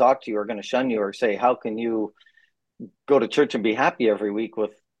not going to talk to you or going to shun you or say, how can you go to church and be happy every week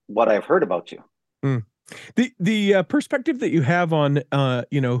with what I've heard about you? Mm. The perspective that you have on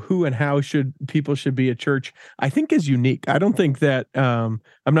who and how should be at church, I think is unique. I don't think that I'm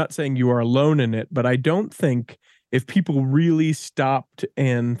not saying you are alone in it, but I don't think if people really stopped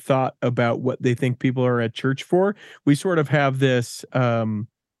and thought about what they think people are at church for, we sort of have this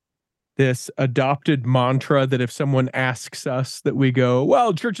adopted mantra that if someone asks us that we go,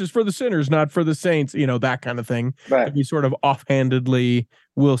 well, church is for the sinners, not for the saints, that kind of thing. Right. That we sort of offhandedly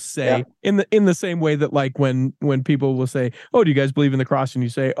will Yeah. say in the same way that like when people will say, oh, do you guys believe in the cross? And you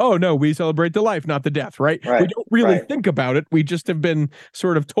say, oh no, we celebrate the life, not the death, right? We Right. don't really Right. think about it. We just have been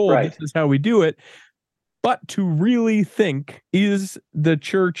sort of told this Right. is how we do it. But to really think, is the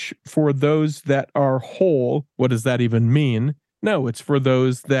church for those that are whole? What does that even mean? No, it's for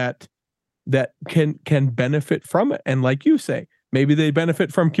those that can benefit from it. And like you say, maybe they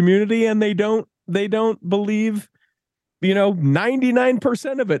benefit from community and they don't believe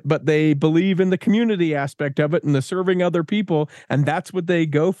 99% of it, but they believe in the community aspect of it and the serving other people, and that's what they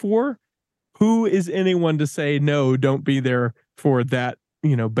go for. Who is anyone to say no, don't be there for that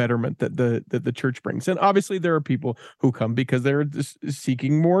betterment that the church brings? And obviously there are people who come because they're just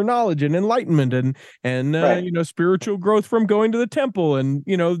seeking more knowledge and enlightenment and Right. spiritual growth from going to the temple and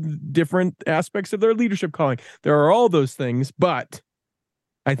different aspects of their leadership calling. There are all those things, but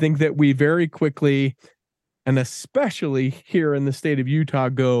I think that we very quickly, and especially here in the state of Utah,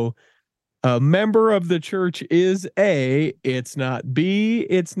 go, a member of the church is A, it's not B,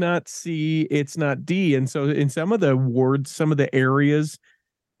 it's not C, it's not D. And so in some of the wards, some of the areas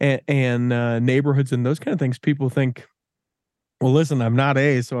and neighborhoods and those kind of things, people think, well, listen, I'm not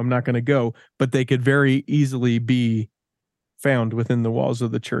A, so I'm not going to go, but they could very easily be found within the walls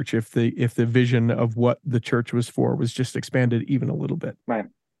of the church if the vision of what the church was for was just expanded even a little bit. Right.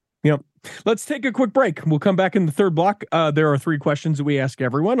 Let's take a quick break. We'll come back in the third block. There are 3 questions that we ask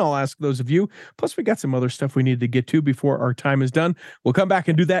everyone. I'll ask those of you. Plus, we got some other stuff we need to get to before our time is done. We'll come back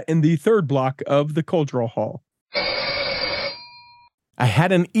and do that in the third block of the Cultural Hall. I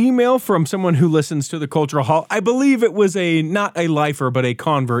had an email from someone who listens to the Cultural Hall. I believe it was not a lifer, but a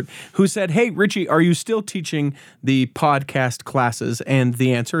convert, who said, "Hey, Richie, are you still teaching the podcast classes?" And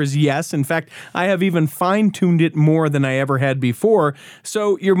the answer is yes. In fact, I have even fine-tuned it more than I ever had before.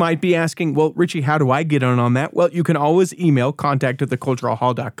 So you might be asking, well, Richie, how do I get on that? Well, you can always email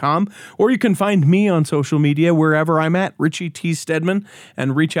contact@theculturalhall.com, or you can find me on social media wherever I'm at, Richie T. Stedman,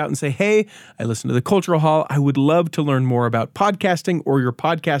 and reach out and say, hey, I listen to the Cultural Hall. I would love to learn more about podcasting or your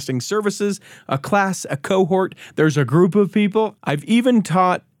podcasting services, a class, a cohort. There's a group of people. I've even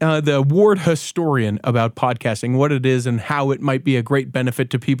taught the ward historian about podcasting, what it is and how it might be a great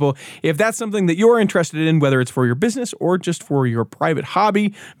benefit to people. If that's something that you're interested in, whether it's for your business or just for your private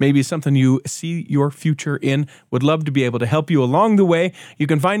hobby, maybe something you see your future in, would love to be able to help you along the way. You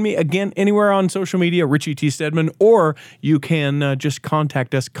can find me again anywhere on social media, Richie T. Stedman, or you can just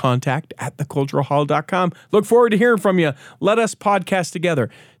contact us, contact@theculturalhall.com. Look forward to hearing from you. Let us podcast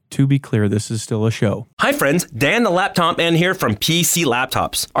together. To be clear, this is still a show. Hi friends, Dan the Laptop Man here from PC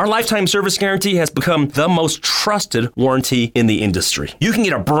Laptops. Our lifetime service guarantee has become the most trusted warranty in the industry. You can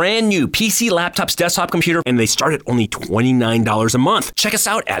get a brand new PC Laptops desktop computer and they start at only $29 a month. Check us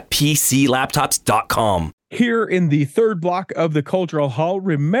out at PCLaptops.com. Here in the third block of the Cultural Hall,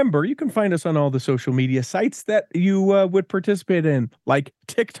 remember, you can find us on all the social media sites that you would participate in, like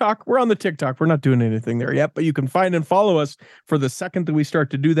TikTok. We're on the TikTok. We're not doing anything there yet, but you can find and follow us for the second that we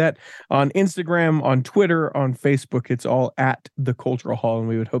start to do that on Instagram, on Twitter, on Facebook. It's all at the Cultural Hall, and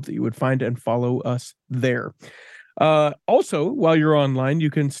we would hope that you would find and follow us there. Also, while you're online, you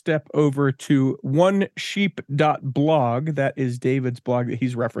can step over to onesheep.blog. That is David's blog that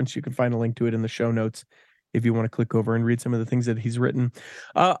he's referenced. You can find a link to it in the show notes if you want to click over and read some of the things that he's written.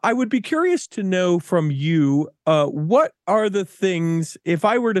 I would be curious to know from you, what are the things, if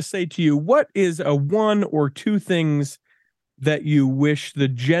I were to say to you, what is a 1 or 2 things that you wish the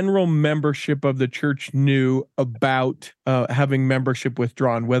general membership of the church knew about having membership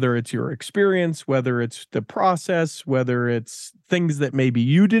withdrawn, whether it's your experience, whether it's the process, whether it's things that maybe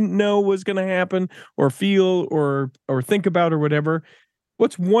you didn't know was going to happen or feel or think about or whatever.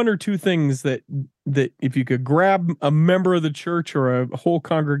 What's 1 or 2 things that if you could grab a member of the church or a whole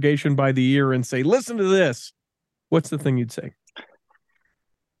congregation by the ear and say, listen to this, what's the thing you'd say?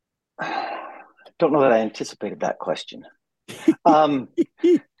 I don't know that I anticipated that question. I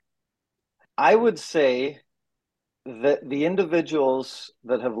would say that the individuals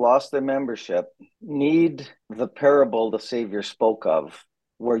that have lost their membership need the parable the Savior spoke of,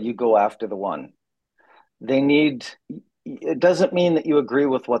 where you go after the one. It doesn't mean that you agree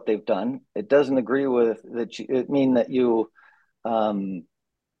with what they've done. It doesn't agree with that. It mean that you condone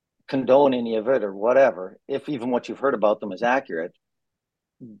any of it or whatever, if even what you've heard about them is accurate.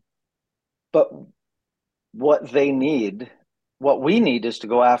 But what we need is to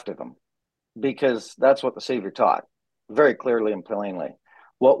go after them, because that's what the Savior taught very clearly and plainly.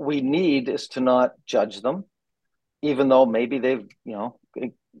 What we need is to not judge them, even though maybe they've,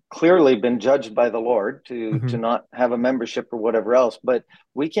 clearly been judged by the Lord to not have a membership or whatever else, but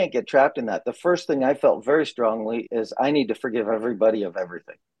we can't get trapped in that. The first thing I felt very strongly is I need to forgive everybody of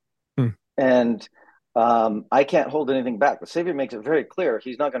everything. And I can't hold anything back. The Savior makes it very clear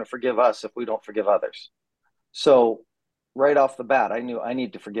he's not going to forgive us if we don't forgive others. So right off the bat, I knew I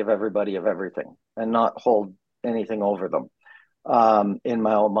need to forgive everybody of everything and not hold anything over them in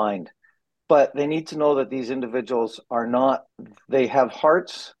my own mind. But they need to know that these individuals they have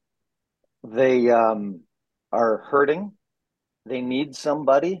hearts, they are hurting, they need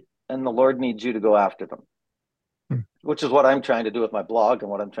somebody, and the Lord needs you to go after them, which is what I'm trying to do with my blog and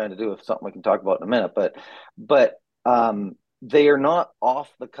what I'm trying to do with something we can talk about in a minute. But they are not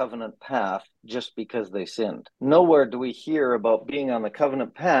off the covenant path just because they sinned. Nowhere do we hear about being on the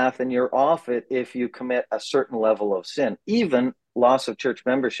covenant path and you're off it if you commit a certain level of sin, even loss of church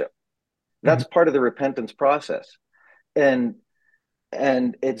membership. That's part of the repentance process. And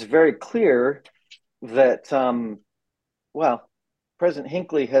it's very clear that, President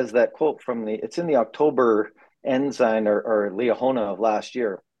Hinckley has that quote it's in the October Ensign or Liahona of last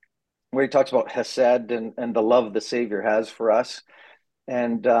year, where he talks about Hesed and the love the Savior has for us.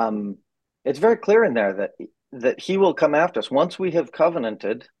 And it's very clear in there that that he will come after us once we have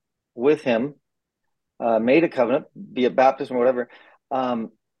covenanted with him, made a covenant, be it baptism or whatever.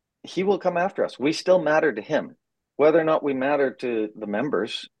 He will come after us. We still matter to him. Whether or not we matter to the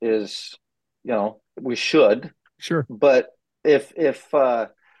members is, we should. Sure. But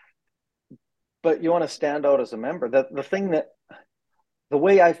but you want to stand out as a member. The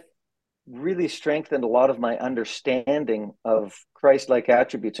way I really strengthened a lot of my understanding of Christ-like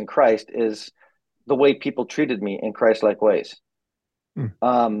attributes in Christ is the way people treated me in Christ-like ways.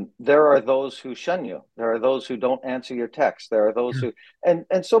 There are those who shun you. There are those who don't answer your text. There are those who, and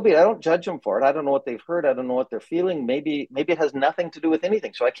so be it. I don't judge them for it. I don't know what they've heard. I don't know what they're feeling. Maybe it has nothing to do with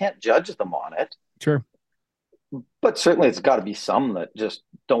anything. So I can't judge them on it. Sure. But certainly it's got to be some that just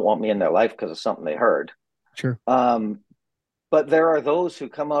don't want me in their life because of something they heard. Sure. But there are those who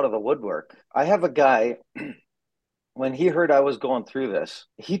come out of the woodwork. I have a guy, when he heard I was going through this,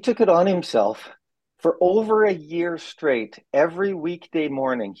 he took it on himself. For over a year straight, every weekday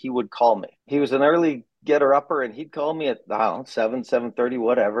morning, he would call me. He was an early getter-upper, and he'd call me at 7:30,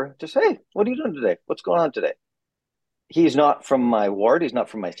 whatever. Just, hey, what are you doing today? What's going on today? He's not from my ward. He's not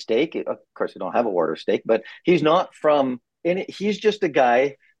from my stake. Of course, we don't have a ward or stake, but he's not from any. He's just a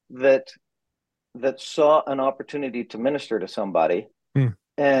guy that saw an opportunity to minister to somebody,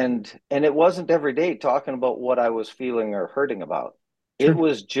 and it wasn't every day talking about what I was feeling or hurting about. Sure.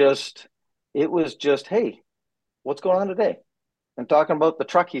 It was just, hey, what's going on today? And talking about the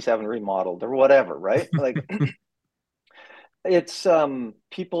truck he's having remodeled or whatever, right? Like, it's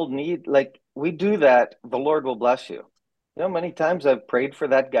people need, like, we do that, the Lord will bless you. Many times I've prayed for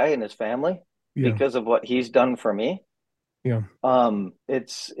that guy and his family because of what he's done for me. Yeah.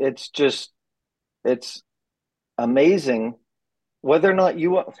 It's amazing. Whether or not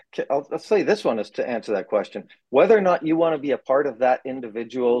you want, let's say this one is to answer that question. Whether or not you want to be a part of that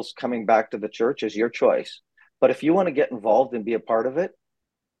individual's coming back to the church is your choice. But if you want to get involved and be a part of it,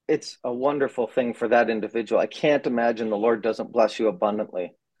 it's a wonderful thing for that individual. I can't imagine the Lord doesn't bless you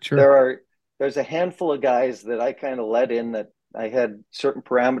abundantly. Sure. There's a handful of guys that I kind of let in that I had certain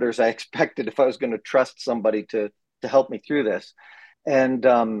parameters I expected if I was going to trust somebody to help me through this. And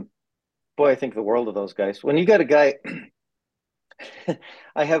boy, I think the world of those guys. When you got a guy,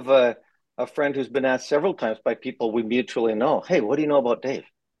 I have a friend who's been asked several times by people we mutually know, hey, what do you know about Dave?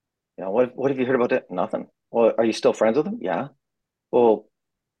 What have you heard about it? Nothing. Well, are you still friends with him? Yeah. Well,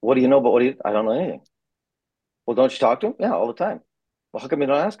 what do you know about I don't know anything. Well, don't you talk to him? Yeah, all the time. Well, how come you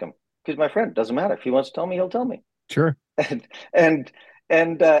don't ask him? Because my friend, doesn't matter. If he wants to tell me, he'll tell me. Sure. And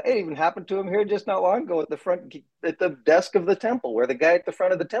it even happened to him here just not long ago at the desk of the temple, where the guy at the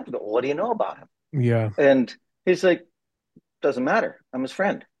front of the temple goes, what do you know about him? Yeah. And he's like, doesn't matter. I'm his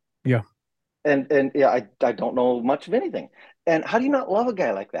friend. Yeah. And yeah, I don't know much of anything. And how do you not love a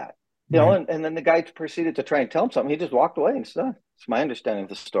guy like that? And then the guy proceeded to try and tell him something. He just walked away and said, it's my understanding of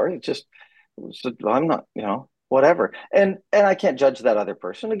the story. I'm not, whatever. And I can't judge that other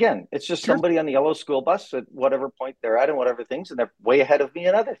person. Again, it's just somebody on the yellow school bus at whatever point they're at and whatever things, and they're way ahead of me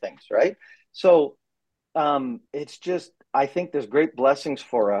in other things, right? So it's just, I think there's great blessings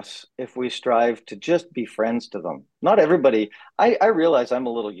for us if we strive to just be friends to them. Not everybody, I realize I'm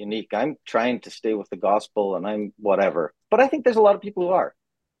a little unique. I'm trying to stay with the gospel and I'm whatever, but I think there's a lot of people who are.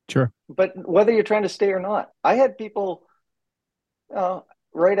 Sure. But whether you're trying to stay or not, I had people,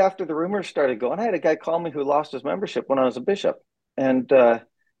 right after the rumors started going, I had a guy call me who lost his membership when I was a bishop. And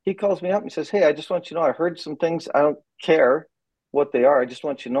he calls me up and says, hey, I just want you to know, I heard some things. I don't care what they are. I just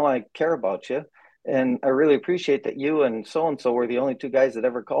want you to know I care about you. And I really appreciate that you and so-and-so were the only two guys that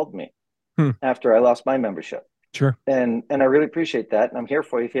ever called me after I lost my membership. Sure. And I really appreciate that. And I'm here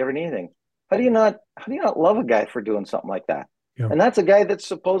for you if you ever need anything. How do you not love a guy for doing something like that? Yeah. And that's a guy that's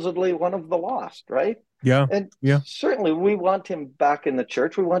supposedly one of the lost, right? Yeah. And yeah. Certainly we want him back in the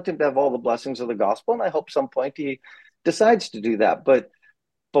church. We want him to have all the blessings of the gospel. And I hope some point he decides to do that. But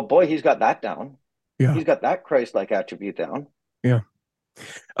boy, he's got that down. Yeah. He's got that Christ-like attribute down. Yeah.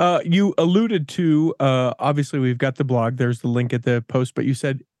 You alluded to, obviously we've got the blog, there's the link at the post, but you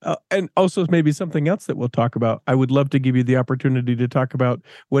said, and also maybe something else that we'll talk about. I would love to give you the opportunity to talk about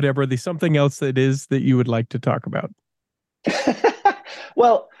whatever the something else that is that you would like to talk about.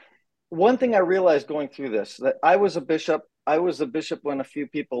 Well, one thing I realized going through this, that I was a bishop when a few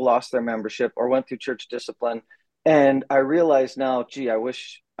people lost their membership or went through church discipline. And I realize now, gee, I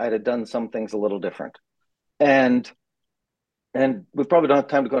wish I'd have done some things a little different. And we probably don't have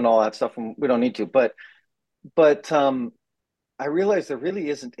time to go into all that stuff, and we don't need to, but I realize there really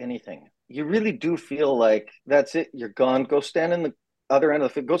isn't anything. You really do feel like that's it. You're gone. Go stand in the other end of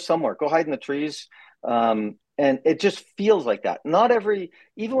the field. Go somewhere. Go hide in the trees. And And it just feels like that. Not every,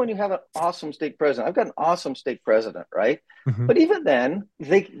 even when you have an awesome stake president, I've got an awesome stake president, right? Mm-hmm. But even then,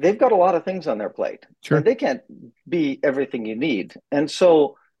 they've got a lot of things on their plate, Sure. and they can't be everything you need. And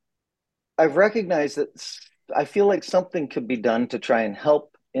so I've recognized that I feel like something could be done to try and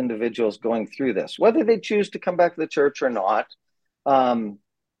help individuals going through this, whether they choose to come back to the church or not.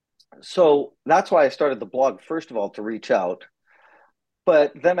 So that's why I started the blog, first of all, to reach out.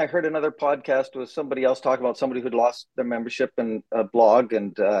 But then I heard another podcast with somebody else talking about somebody who'd lost their membership in a blog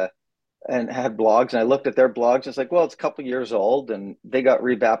and had blogs. And I looked at their blogs. It's like, well, it's a couple years old, and they got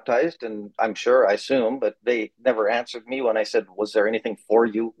rebaptized. And I'm sure, I assume, but they never answered me when I said, "Was there anything for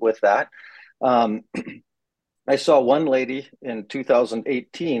you with that?" Um, I saw one lady in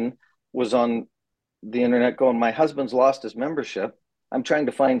 2018 was on the internet going, "My husband's lost his membership. I'm trying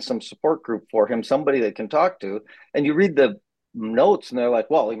to find some support group for him, somebody they can talk to." And you read the notes and they're like,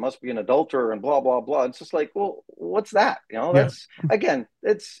 "Well, he must be an adulterer and blah, blah, blah." It's just like, well, what's that? Yeah. That's, again,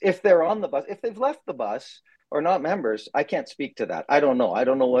 it's if they're on the bus, if they've left the bus or not members, I can't speak to that. I don't know. I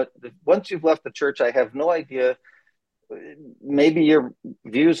don't know what, once you've left the church, I have no idea. Maybe your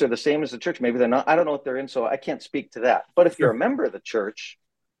views are the same as the church. Maybe they're not. I don't know what they're in. So I can't speak to that. But if you're a member of the church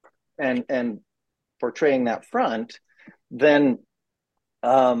and portraying that front, then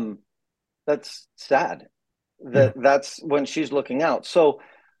that's sad. That's when she's looking out. So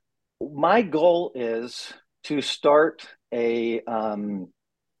my goal is to start a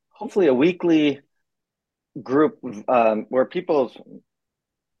hopefully a weekly group where people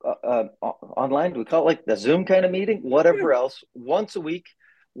online, we call it like the Zoom kind of meeting, whatever else, once a week,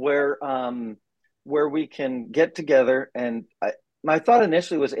 where we can get together. And my thought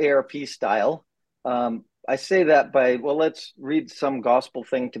initially was ARP style. I say that by, well, let's read some gospel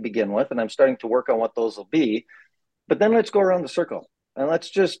thing to begin with, and I'm starting to work on what those will be. But then let's go around the circle and let's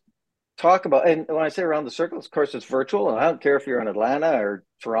just talk about, and when I say around the circle, of course, it's virtual, and I don't care if you're in Atlanta or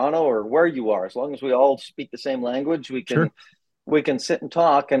Toronto or where you are, as long as we all speak the same language, we can sit and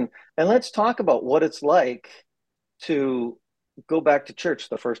talk, and let's talk about what it's like to go back to church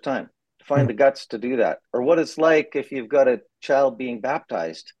the first time, to find the guts to do that, or what it's like if you've got a child being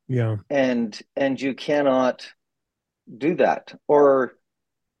baptized, and you cannot do that. Or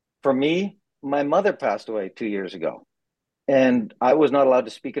for me, my mother passed away 2 years ago, and I was not allowed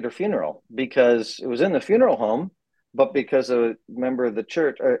to speak at her funeral because it was in the funeral home, but because a member of the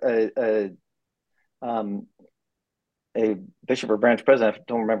church, a bishop or branch president, I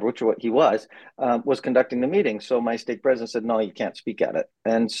don't remember what he was conducting the meeting. So my stake president said, "No, you can't speak at it."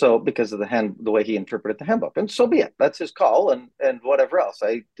 And so, because of the way he interpreted the handbook, and so be it. That's his call, and whatever else.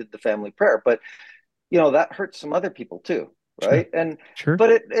 I did the family prayer, but that hurts some other people too, right?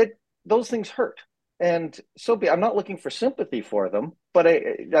 But it those things hurt. And so be it. I'm not looking for sympathy for them, but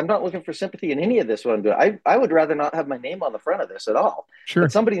I'm not looking for sympathy in any of this. What I'm doing, I would rather not have my name on the front of this at all.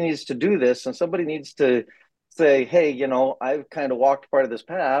 But somebody needs to do this, and somebody needs to say, "Hey, I've kind of walked part of this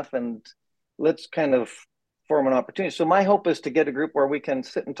path, and let's kind of form an opportunity." So my hope is to get a group where we can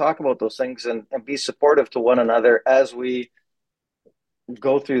sit and talk about those things and be supportive to one another as we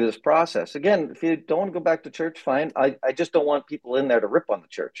go through this process. Again, if you don't want to go back to church, fine. I just don't want people in there to rip on the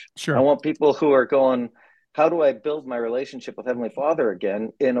church. I want people who are going, how do I build my relationship with Heavenly Father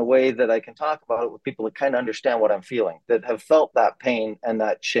again in a way that I can talk about it with people that kind of understand what I'm feeling, that have felt that pain and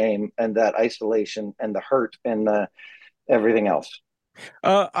that shame and that isolation and the hurt and everything else.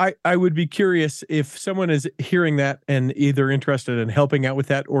 I would be curious if someone is hearing that and either interested in helping out with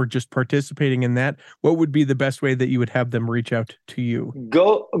that or just participating in that, what would be the best way that you would have them reach out to you?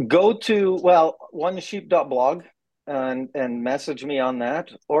 Go to, onesheep.blog and message me on that,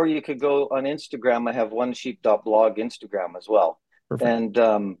 or you could go on Instagram. I have onesheep.blog Instagram as well. Perfect.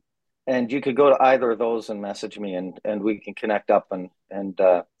 And you could go to either of those and message me, and we can connect up and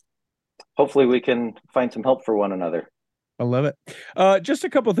hopefully we can find some help for one another. I love it. Just a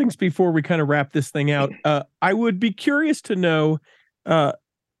couple of things before we kind of wrap this thing out. I would be curious to know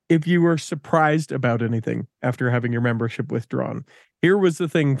if you were surprised about anything after having your membership withdrawn. Here was the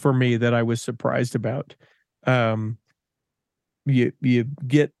thing for me that I was surprised about. You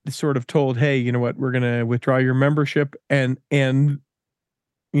get sort of told, "Hey, you know what? We're going to withdraw your membership." And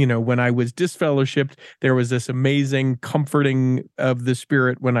when I was disfellowshipped, there was this amazing comforting of the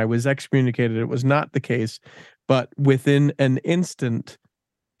Spirit. When I was excommunicated, it was not the case. But within an instant,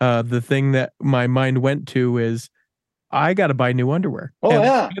 the thing that my mind went to is, I got to buy new underwear.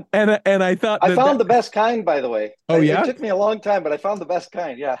 And I thought I found the best kind, by the way. Oh, It took me a long time, but I found the best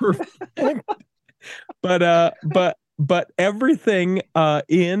kind. Yeah. But everything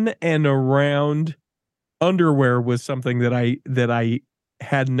in and around underwear was something that I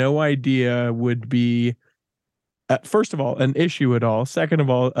had no idea would be first of all, an issue at all. Second of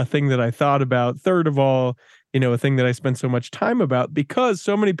all, a thing that I thought about. Third of all, a thing that I spent so much time about, because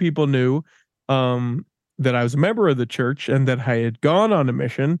so many people knew that I was a member of the church and that I had gone on a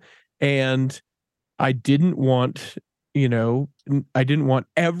mission, and I didn't want, I didn't want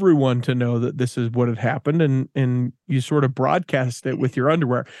everyone to know that this is what had happened, and you sort of broadcast it with your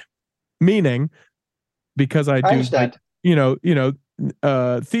underwear, meaning because I I do, understand.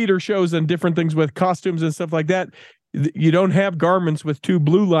 theater shows and different things with costumes and stuff like that. You don't have garments with 2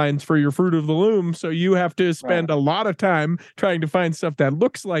 blue lines for your fruit of the loom, so you have to spend Right. a lot of time trying to find stuff that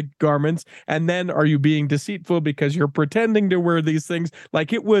looks like garments. And then are you being deceitful because you're pretending to wear these things?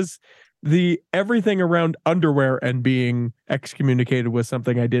 Like, it was the everything around underwear and being excommunicated was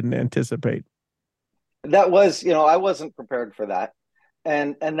something I didn't anticipate. That was, I wasn't prepared for that.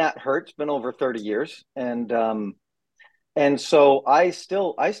 And that hurt. It's been over 30 years. And so I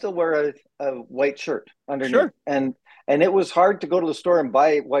still wear a white shirt underneath. Sure. And it was hard to go to the store and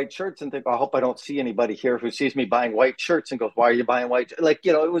buy white shirts and think, oh, I hope I don't see anybody here who sees me buying white shirts and goes, why are you buying white? Like,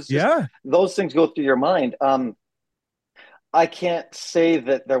 it was just Yeah. those things go through your mind. I can't say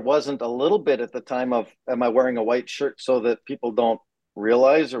that there wasn't a little bit at the time of, am I wearing a white shirt so that people don't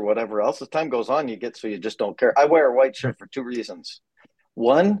realize or whatever else. As time goes on, you just don't care. I wear a white shirt for 2 reasons.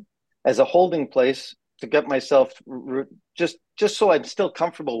 One, as a holding place to get myself just so I'm still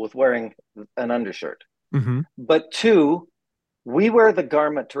comfortable with wearing an undershirt. Mm-hmm. But 2, we wear the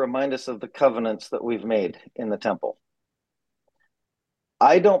garment to remind us of the covenants that we've made in the temple.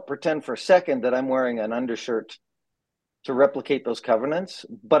 I don't pretend for a second that I'm wearing an undershirt to replicate those covenants,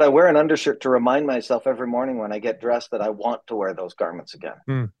 but I wear an undershirt to remind myself every morning when I get dressed that I want to wear those garments again.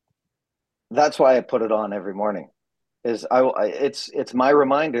 Mm. That's why I put it on every morning. It's my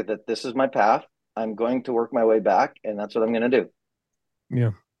reminder that this is my path. I'm going to work my way back, and that's what I'm going to do.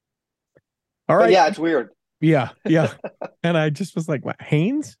 Yeah. All But right. yeah, it's weird. Yeah. And I just was like, what,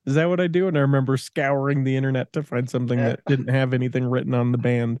 Hanes? Is that what I do? And I remember scouring the internet to find something that didn't have anything written on the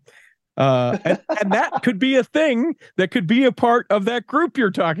band. And that could be a thing that could be a part of that group you're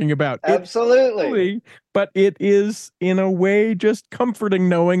talking about. Absolutely. But it is, in a way, just comforting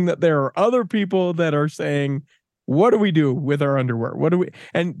knowing that there are other people that are saying, what do we do with our underwear?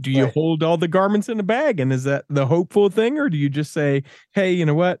 And do you hold all the garments in a bag? And is that the hopeful thing? Or do you just say, hey, you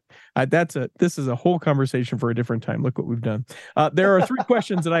know what? This is a whole conversation for a different time. Look what we've done. There are 3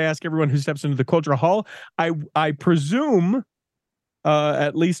 questions that I ask everyone who steps into the Cultural Hall. I presume,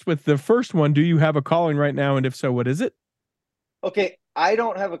 at least with the first one, do you have a calling right now? And if so, what is it? Okay, I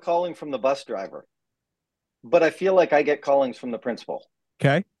don't have a calling from the bus driver, but I feel like I get callings from the principal.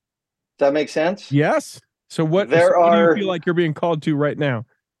 Okay. Does that make sense? Yes. So what do you feel like you're being called to right now?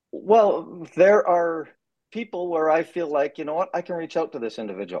 Well, there are people where I feel like, you know what, I can reach out to this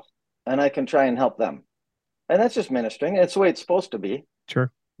individual and I can try and help them. And that's just ministering. It's the way it's supposed to be.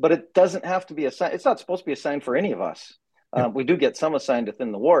 Sure. But it doesn't have to be assigned. It's not supposed to be assigned for any of us. Yep. We do get some assigned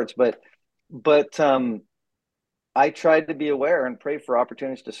within the wards, but I tried to be aware and pray for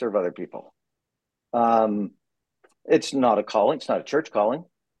opportunities to serve other people. It's not a calling. It's not a church calling.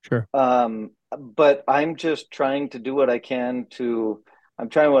 Sure. But I'm just trying to do what I can to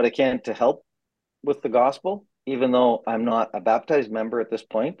help with the gospel, even though I'm not a baptized member at this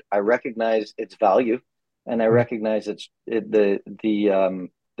point. I recognize its value, and I recognize the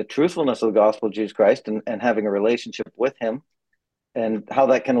truthfulness of the gospel of Jesus Christ, and having a relationship with him, and how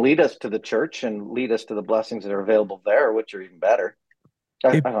that can lead us to the church and lead us to the blessings that are available there, which are even better.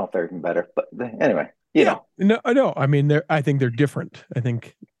 I don't know if they're even better, but anyway, you know. No. I mean, I think they're different. I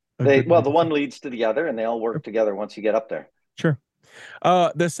think the one leads to the other, and they all work together once you get up there. Sure.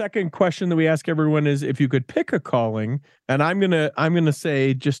 The second question that we ask everyone is, if you could pick a calling, and I'm gonna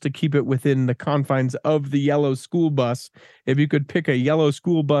say, just to keep it within the confines of the yellow school bus, if you could pick a yellow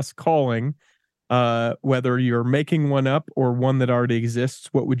school bus calling, whether you're making one up or one that already exists,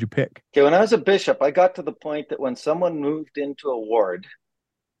 what would you pick? Okay, when I was a bishop, I got to the point that when someone moved into a ward,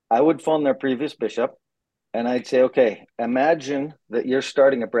 I would phone their previous bishop and I'd say, okay, imagine that you're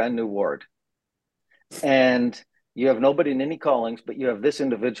starting a brand new ward and you have nobody in any callings, but you have this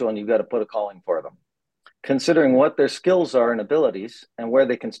individual and you've got to put a calling for them. Considering what their skills are and abilities and where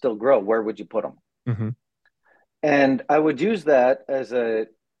they can still grow, where would you put them? Mm-hmm. And I would use that as a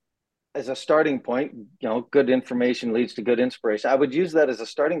starting point. Good information leads to good inspiration. I would use that as a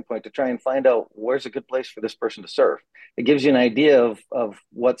starting point to try and find out where's a good place for this person to serve. It gives you an idea of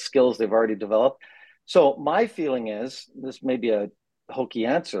what skills they've already developed. So my feeling is, this may be a hokey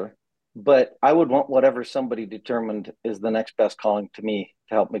answer, but I would want whatever somebody determined is the next best calling to me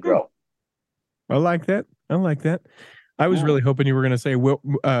to help me grow. I like that. I was really hoping you were going to say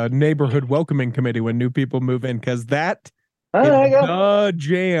neighborhood welcoming committee when new people move in, because that is the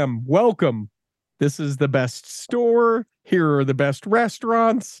jam. Welcome. This is the best store. Here are the best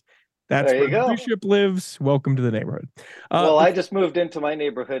restaurants. That's where the bishop lives. Welcome to the neighborhood. Well, I just moved into my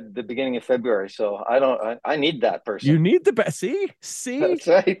neighborhood the beginning of February, so I need that person. You need the best. See, that's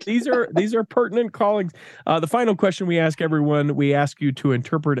right. These are pertinent callings. The final question we ask everyone, we ask you to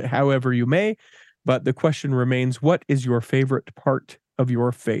interpret it however you may, but the question remains: what is your favorite part of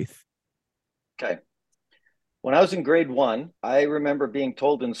your faith? Okay. When I was in grade 1, I remember being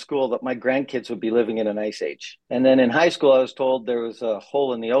told in school that my grandkids would be living in an ice age. And then in high school, I was told there was a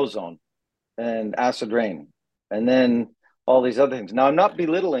hole in the ozone and acid rain. And then all these other things. Now, I'm not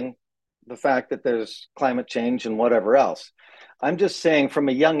belittling the fact that there's climate change and whatever else. I'm just saying from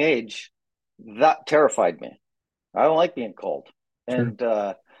a young age, that terrified me. I don't like being cold. Sure.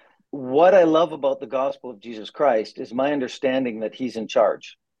 And what I love about the gospel of Jesus Christ is my understanding that he's in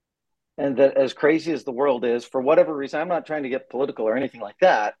charge. And that as crazy as the world is, for whatever reason, I'm not trying to get political or anything like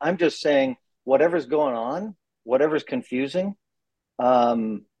that. I'm just saying whatever's going on, whatever's confusing,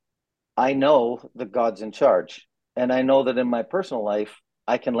 I know that God's in charge. And I know that in my personal life,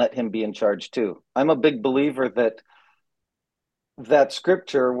 I can let him be in charge too. I'm a big believer that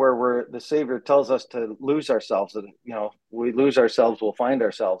scripture where the Savior tells us to lose ourselves, that, we lose ourselves, we'll find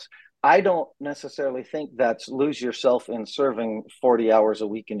ourselves. I don't necessarily think that's lose yourself in serving 40 hours a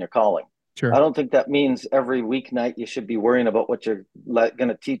week in your calling. Sure. I don't think that means every weeknight you should be worrying about what you're going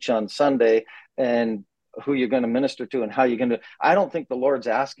to teach on Sunday and who you're going to minister to and how you're going to. I don't think the Lord's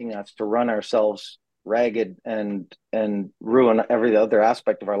asking us to run ourselves ragged and ruin every other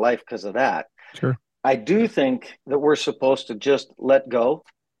aspect of our life because of that. Sure. I do think that we're supposed to just let go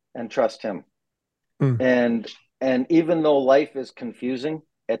and trust him. And even though life is confusing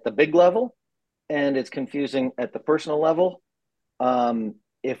at the big level and it's confusing at the personal level,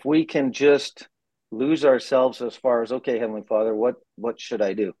 if we can just lose ourselves as far as, okay, Heavenly Father, what should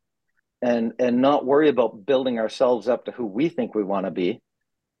I do? And not worry about building ourselves up to who we think we want to be,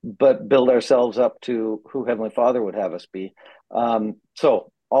 but build ourselves up to who Heavenly Father would have us be.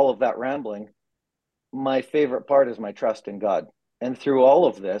 So all of that rambling, my favorite part is my trust in God. And through all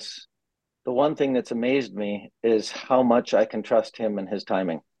of this, the one thing that's amazed me is how much I can trust him and his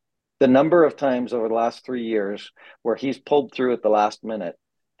timing. The number of times over the last 3 years where he's pulled through at the last minute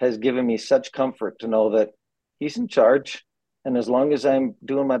has given me such comfort to know that he's in charge. And as long as I'm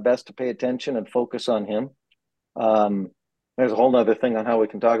doing my best to pay attention and focus on him, there's a whole nother thing on how we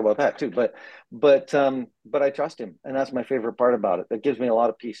can talk about that too. But I trust him. And that's my favorite part about it. That gives me a lot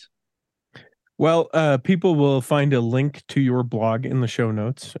of peace. Well, people will find a link to your blog in the show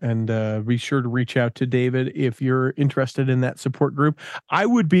notes, and be sure to reach out to David if you're interested in that support group. I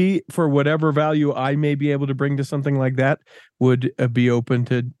would be, for whatever value I may be able to bring to something like that, would be open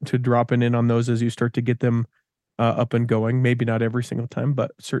to dropping in on those as you start to get them up and going. Maybe not every single time, but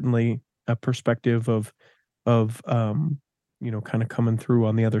certainly a perspective of kind of coming through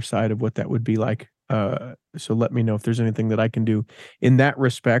on the other side of what that would be like. So let me know if there's anything that I can do in that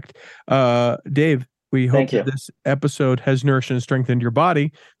respect. Dave, we hope that this episode has nourished and strengthened your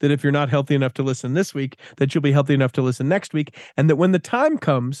body, that if you're not healthy enough to listen this week, that you'll be healthy enough to listen next week, and that when the time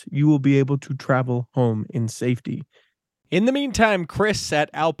comes, you will be able to travel home in safety. In the meantime, Chris at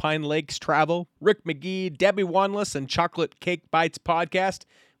Alpine Lakes Travel, Rick McGee, Debbie Wanless, and Chocolate Cake Bites Podcast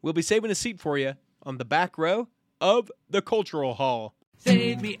will be saving a seat for you on the back row of the Cultural Hall.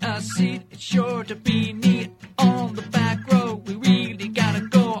 Save me a seat, it's sure to be neat on the back row.